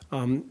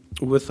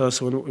with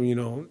us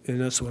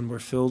in us when we're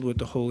filled with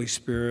the Holy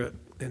Spirit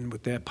and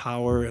with that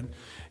power. And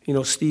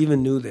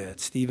Stephen knew that.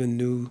 Stephen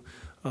knew,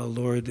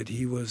 Lord, that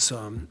he was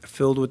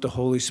filled with the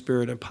Holy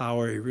Spirit and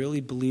power. He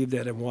really believed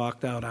that and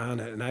walked out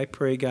on it. And I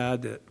pray,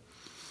 God, that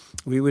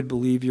we would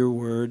believe your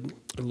word,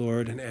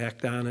 Lord, and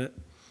act on it,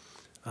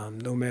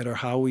 no matter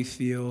how we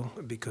feel,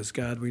 because,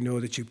 God, we know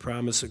that you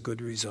promise a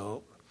good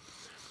result.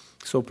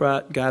 So,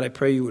 God, I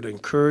pray you would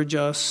encourage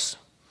us.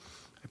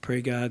 I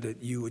pray, God,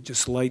 that you would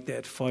just light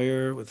that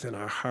fire within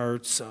our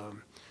hearts.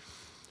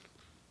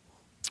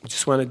 We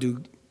just want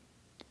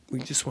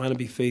to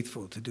be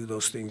faithful to do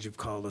those things you've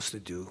called us to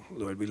do.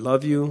 Lord, we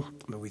love you,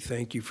 and we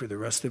thank you for the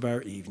rest of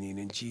our evening.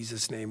 In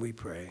Jesus' name we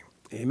pray.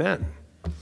 Amen.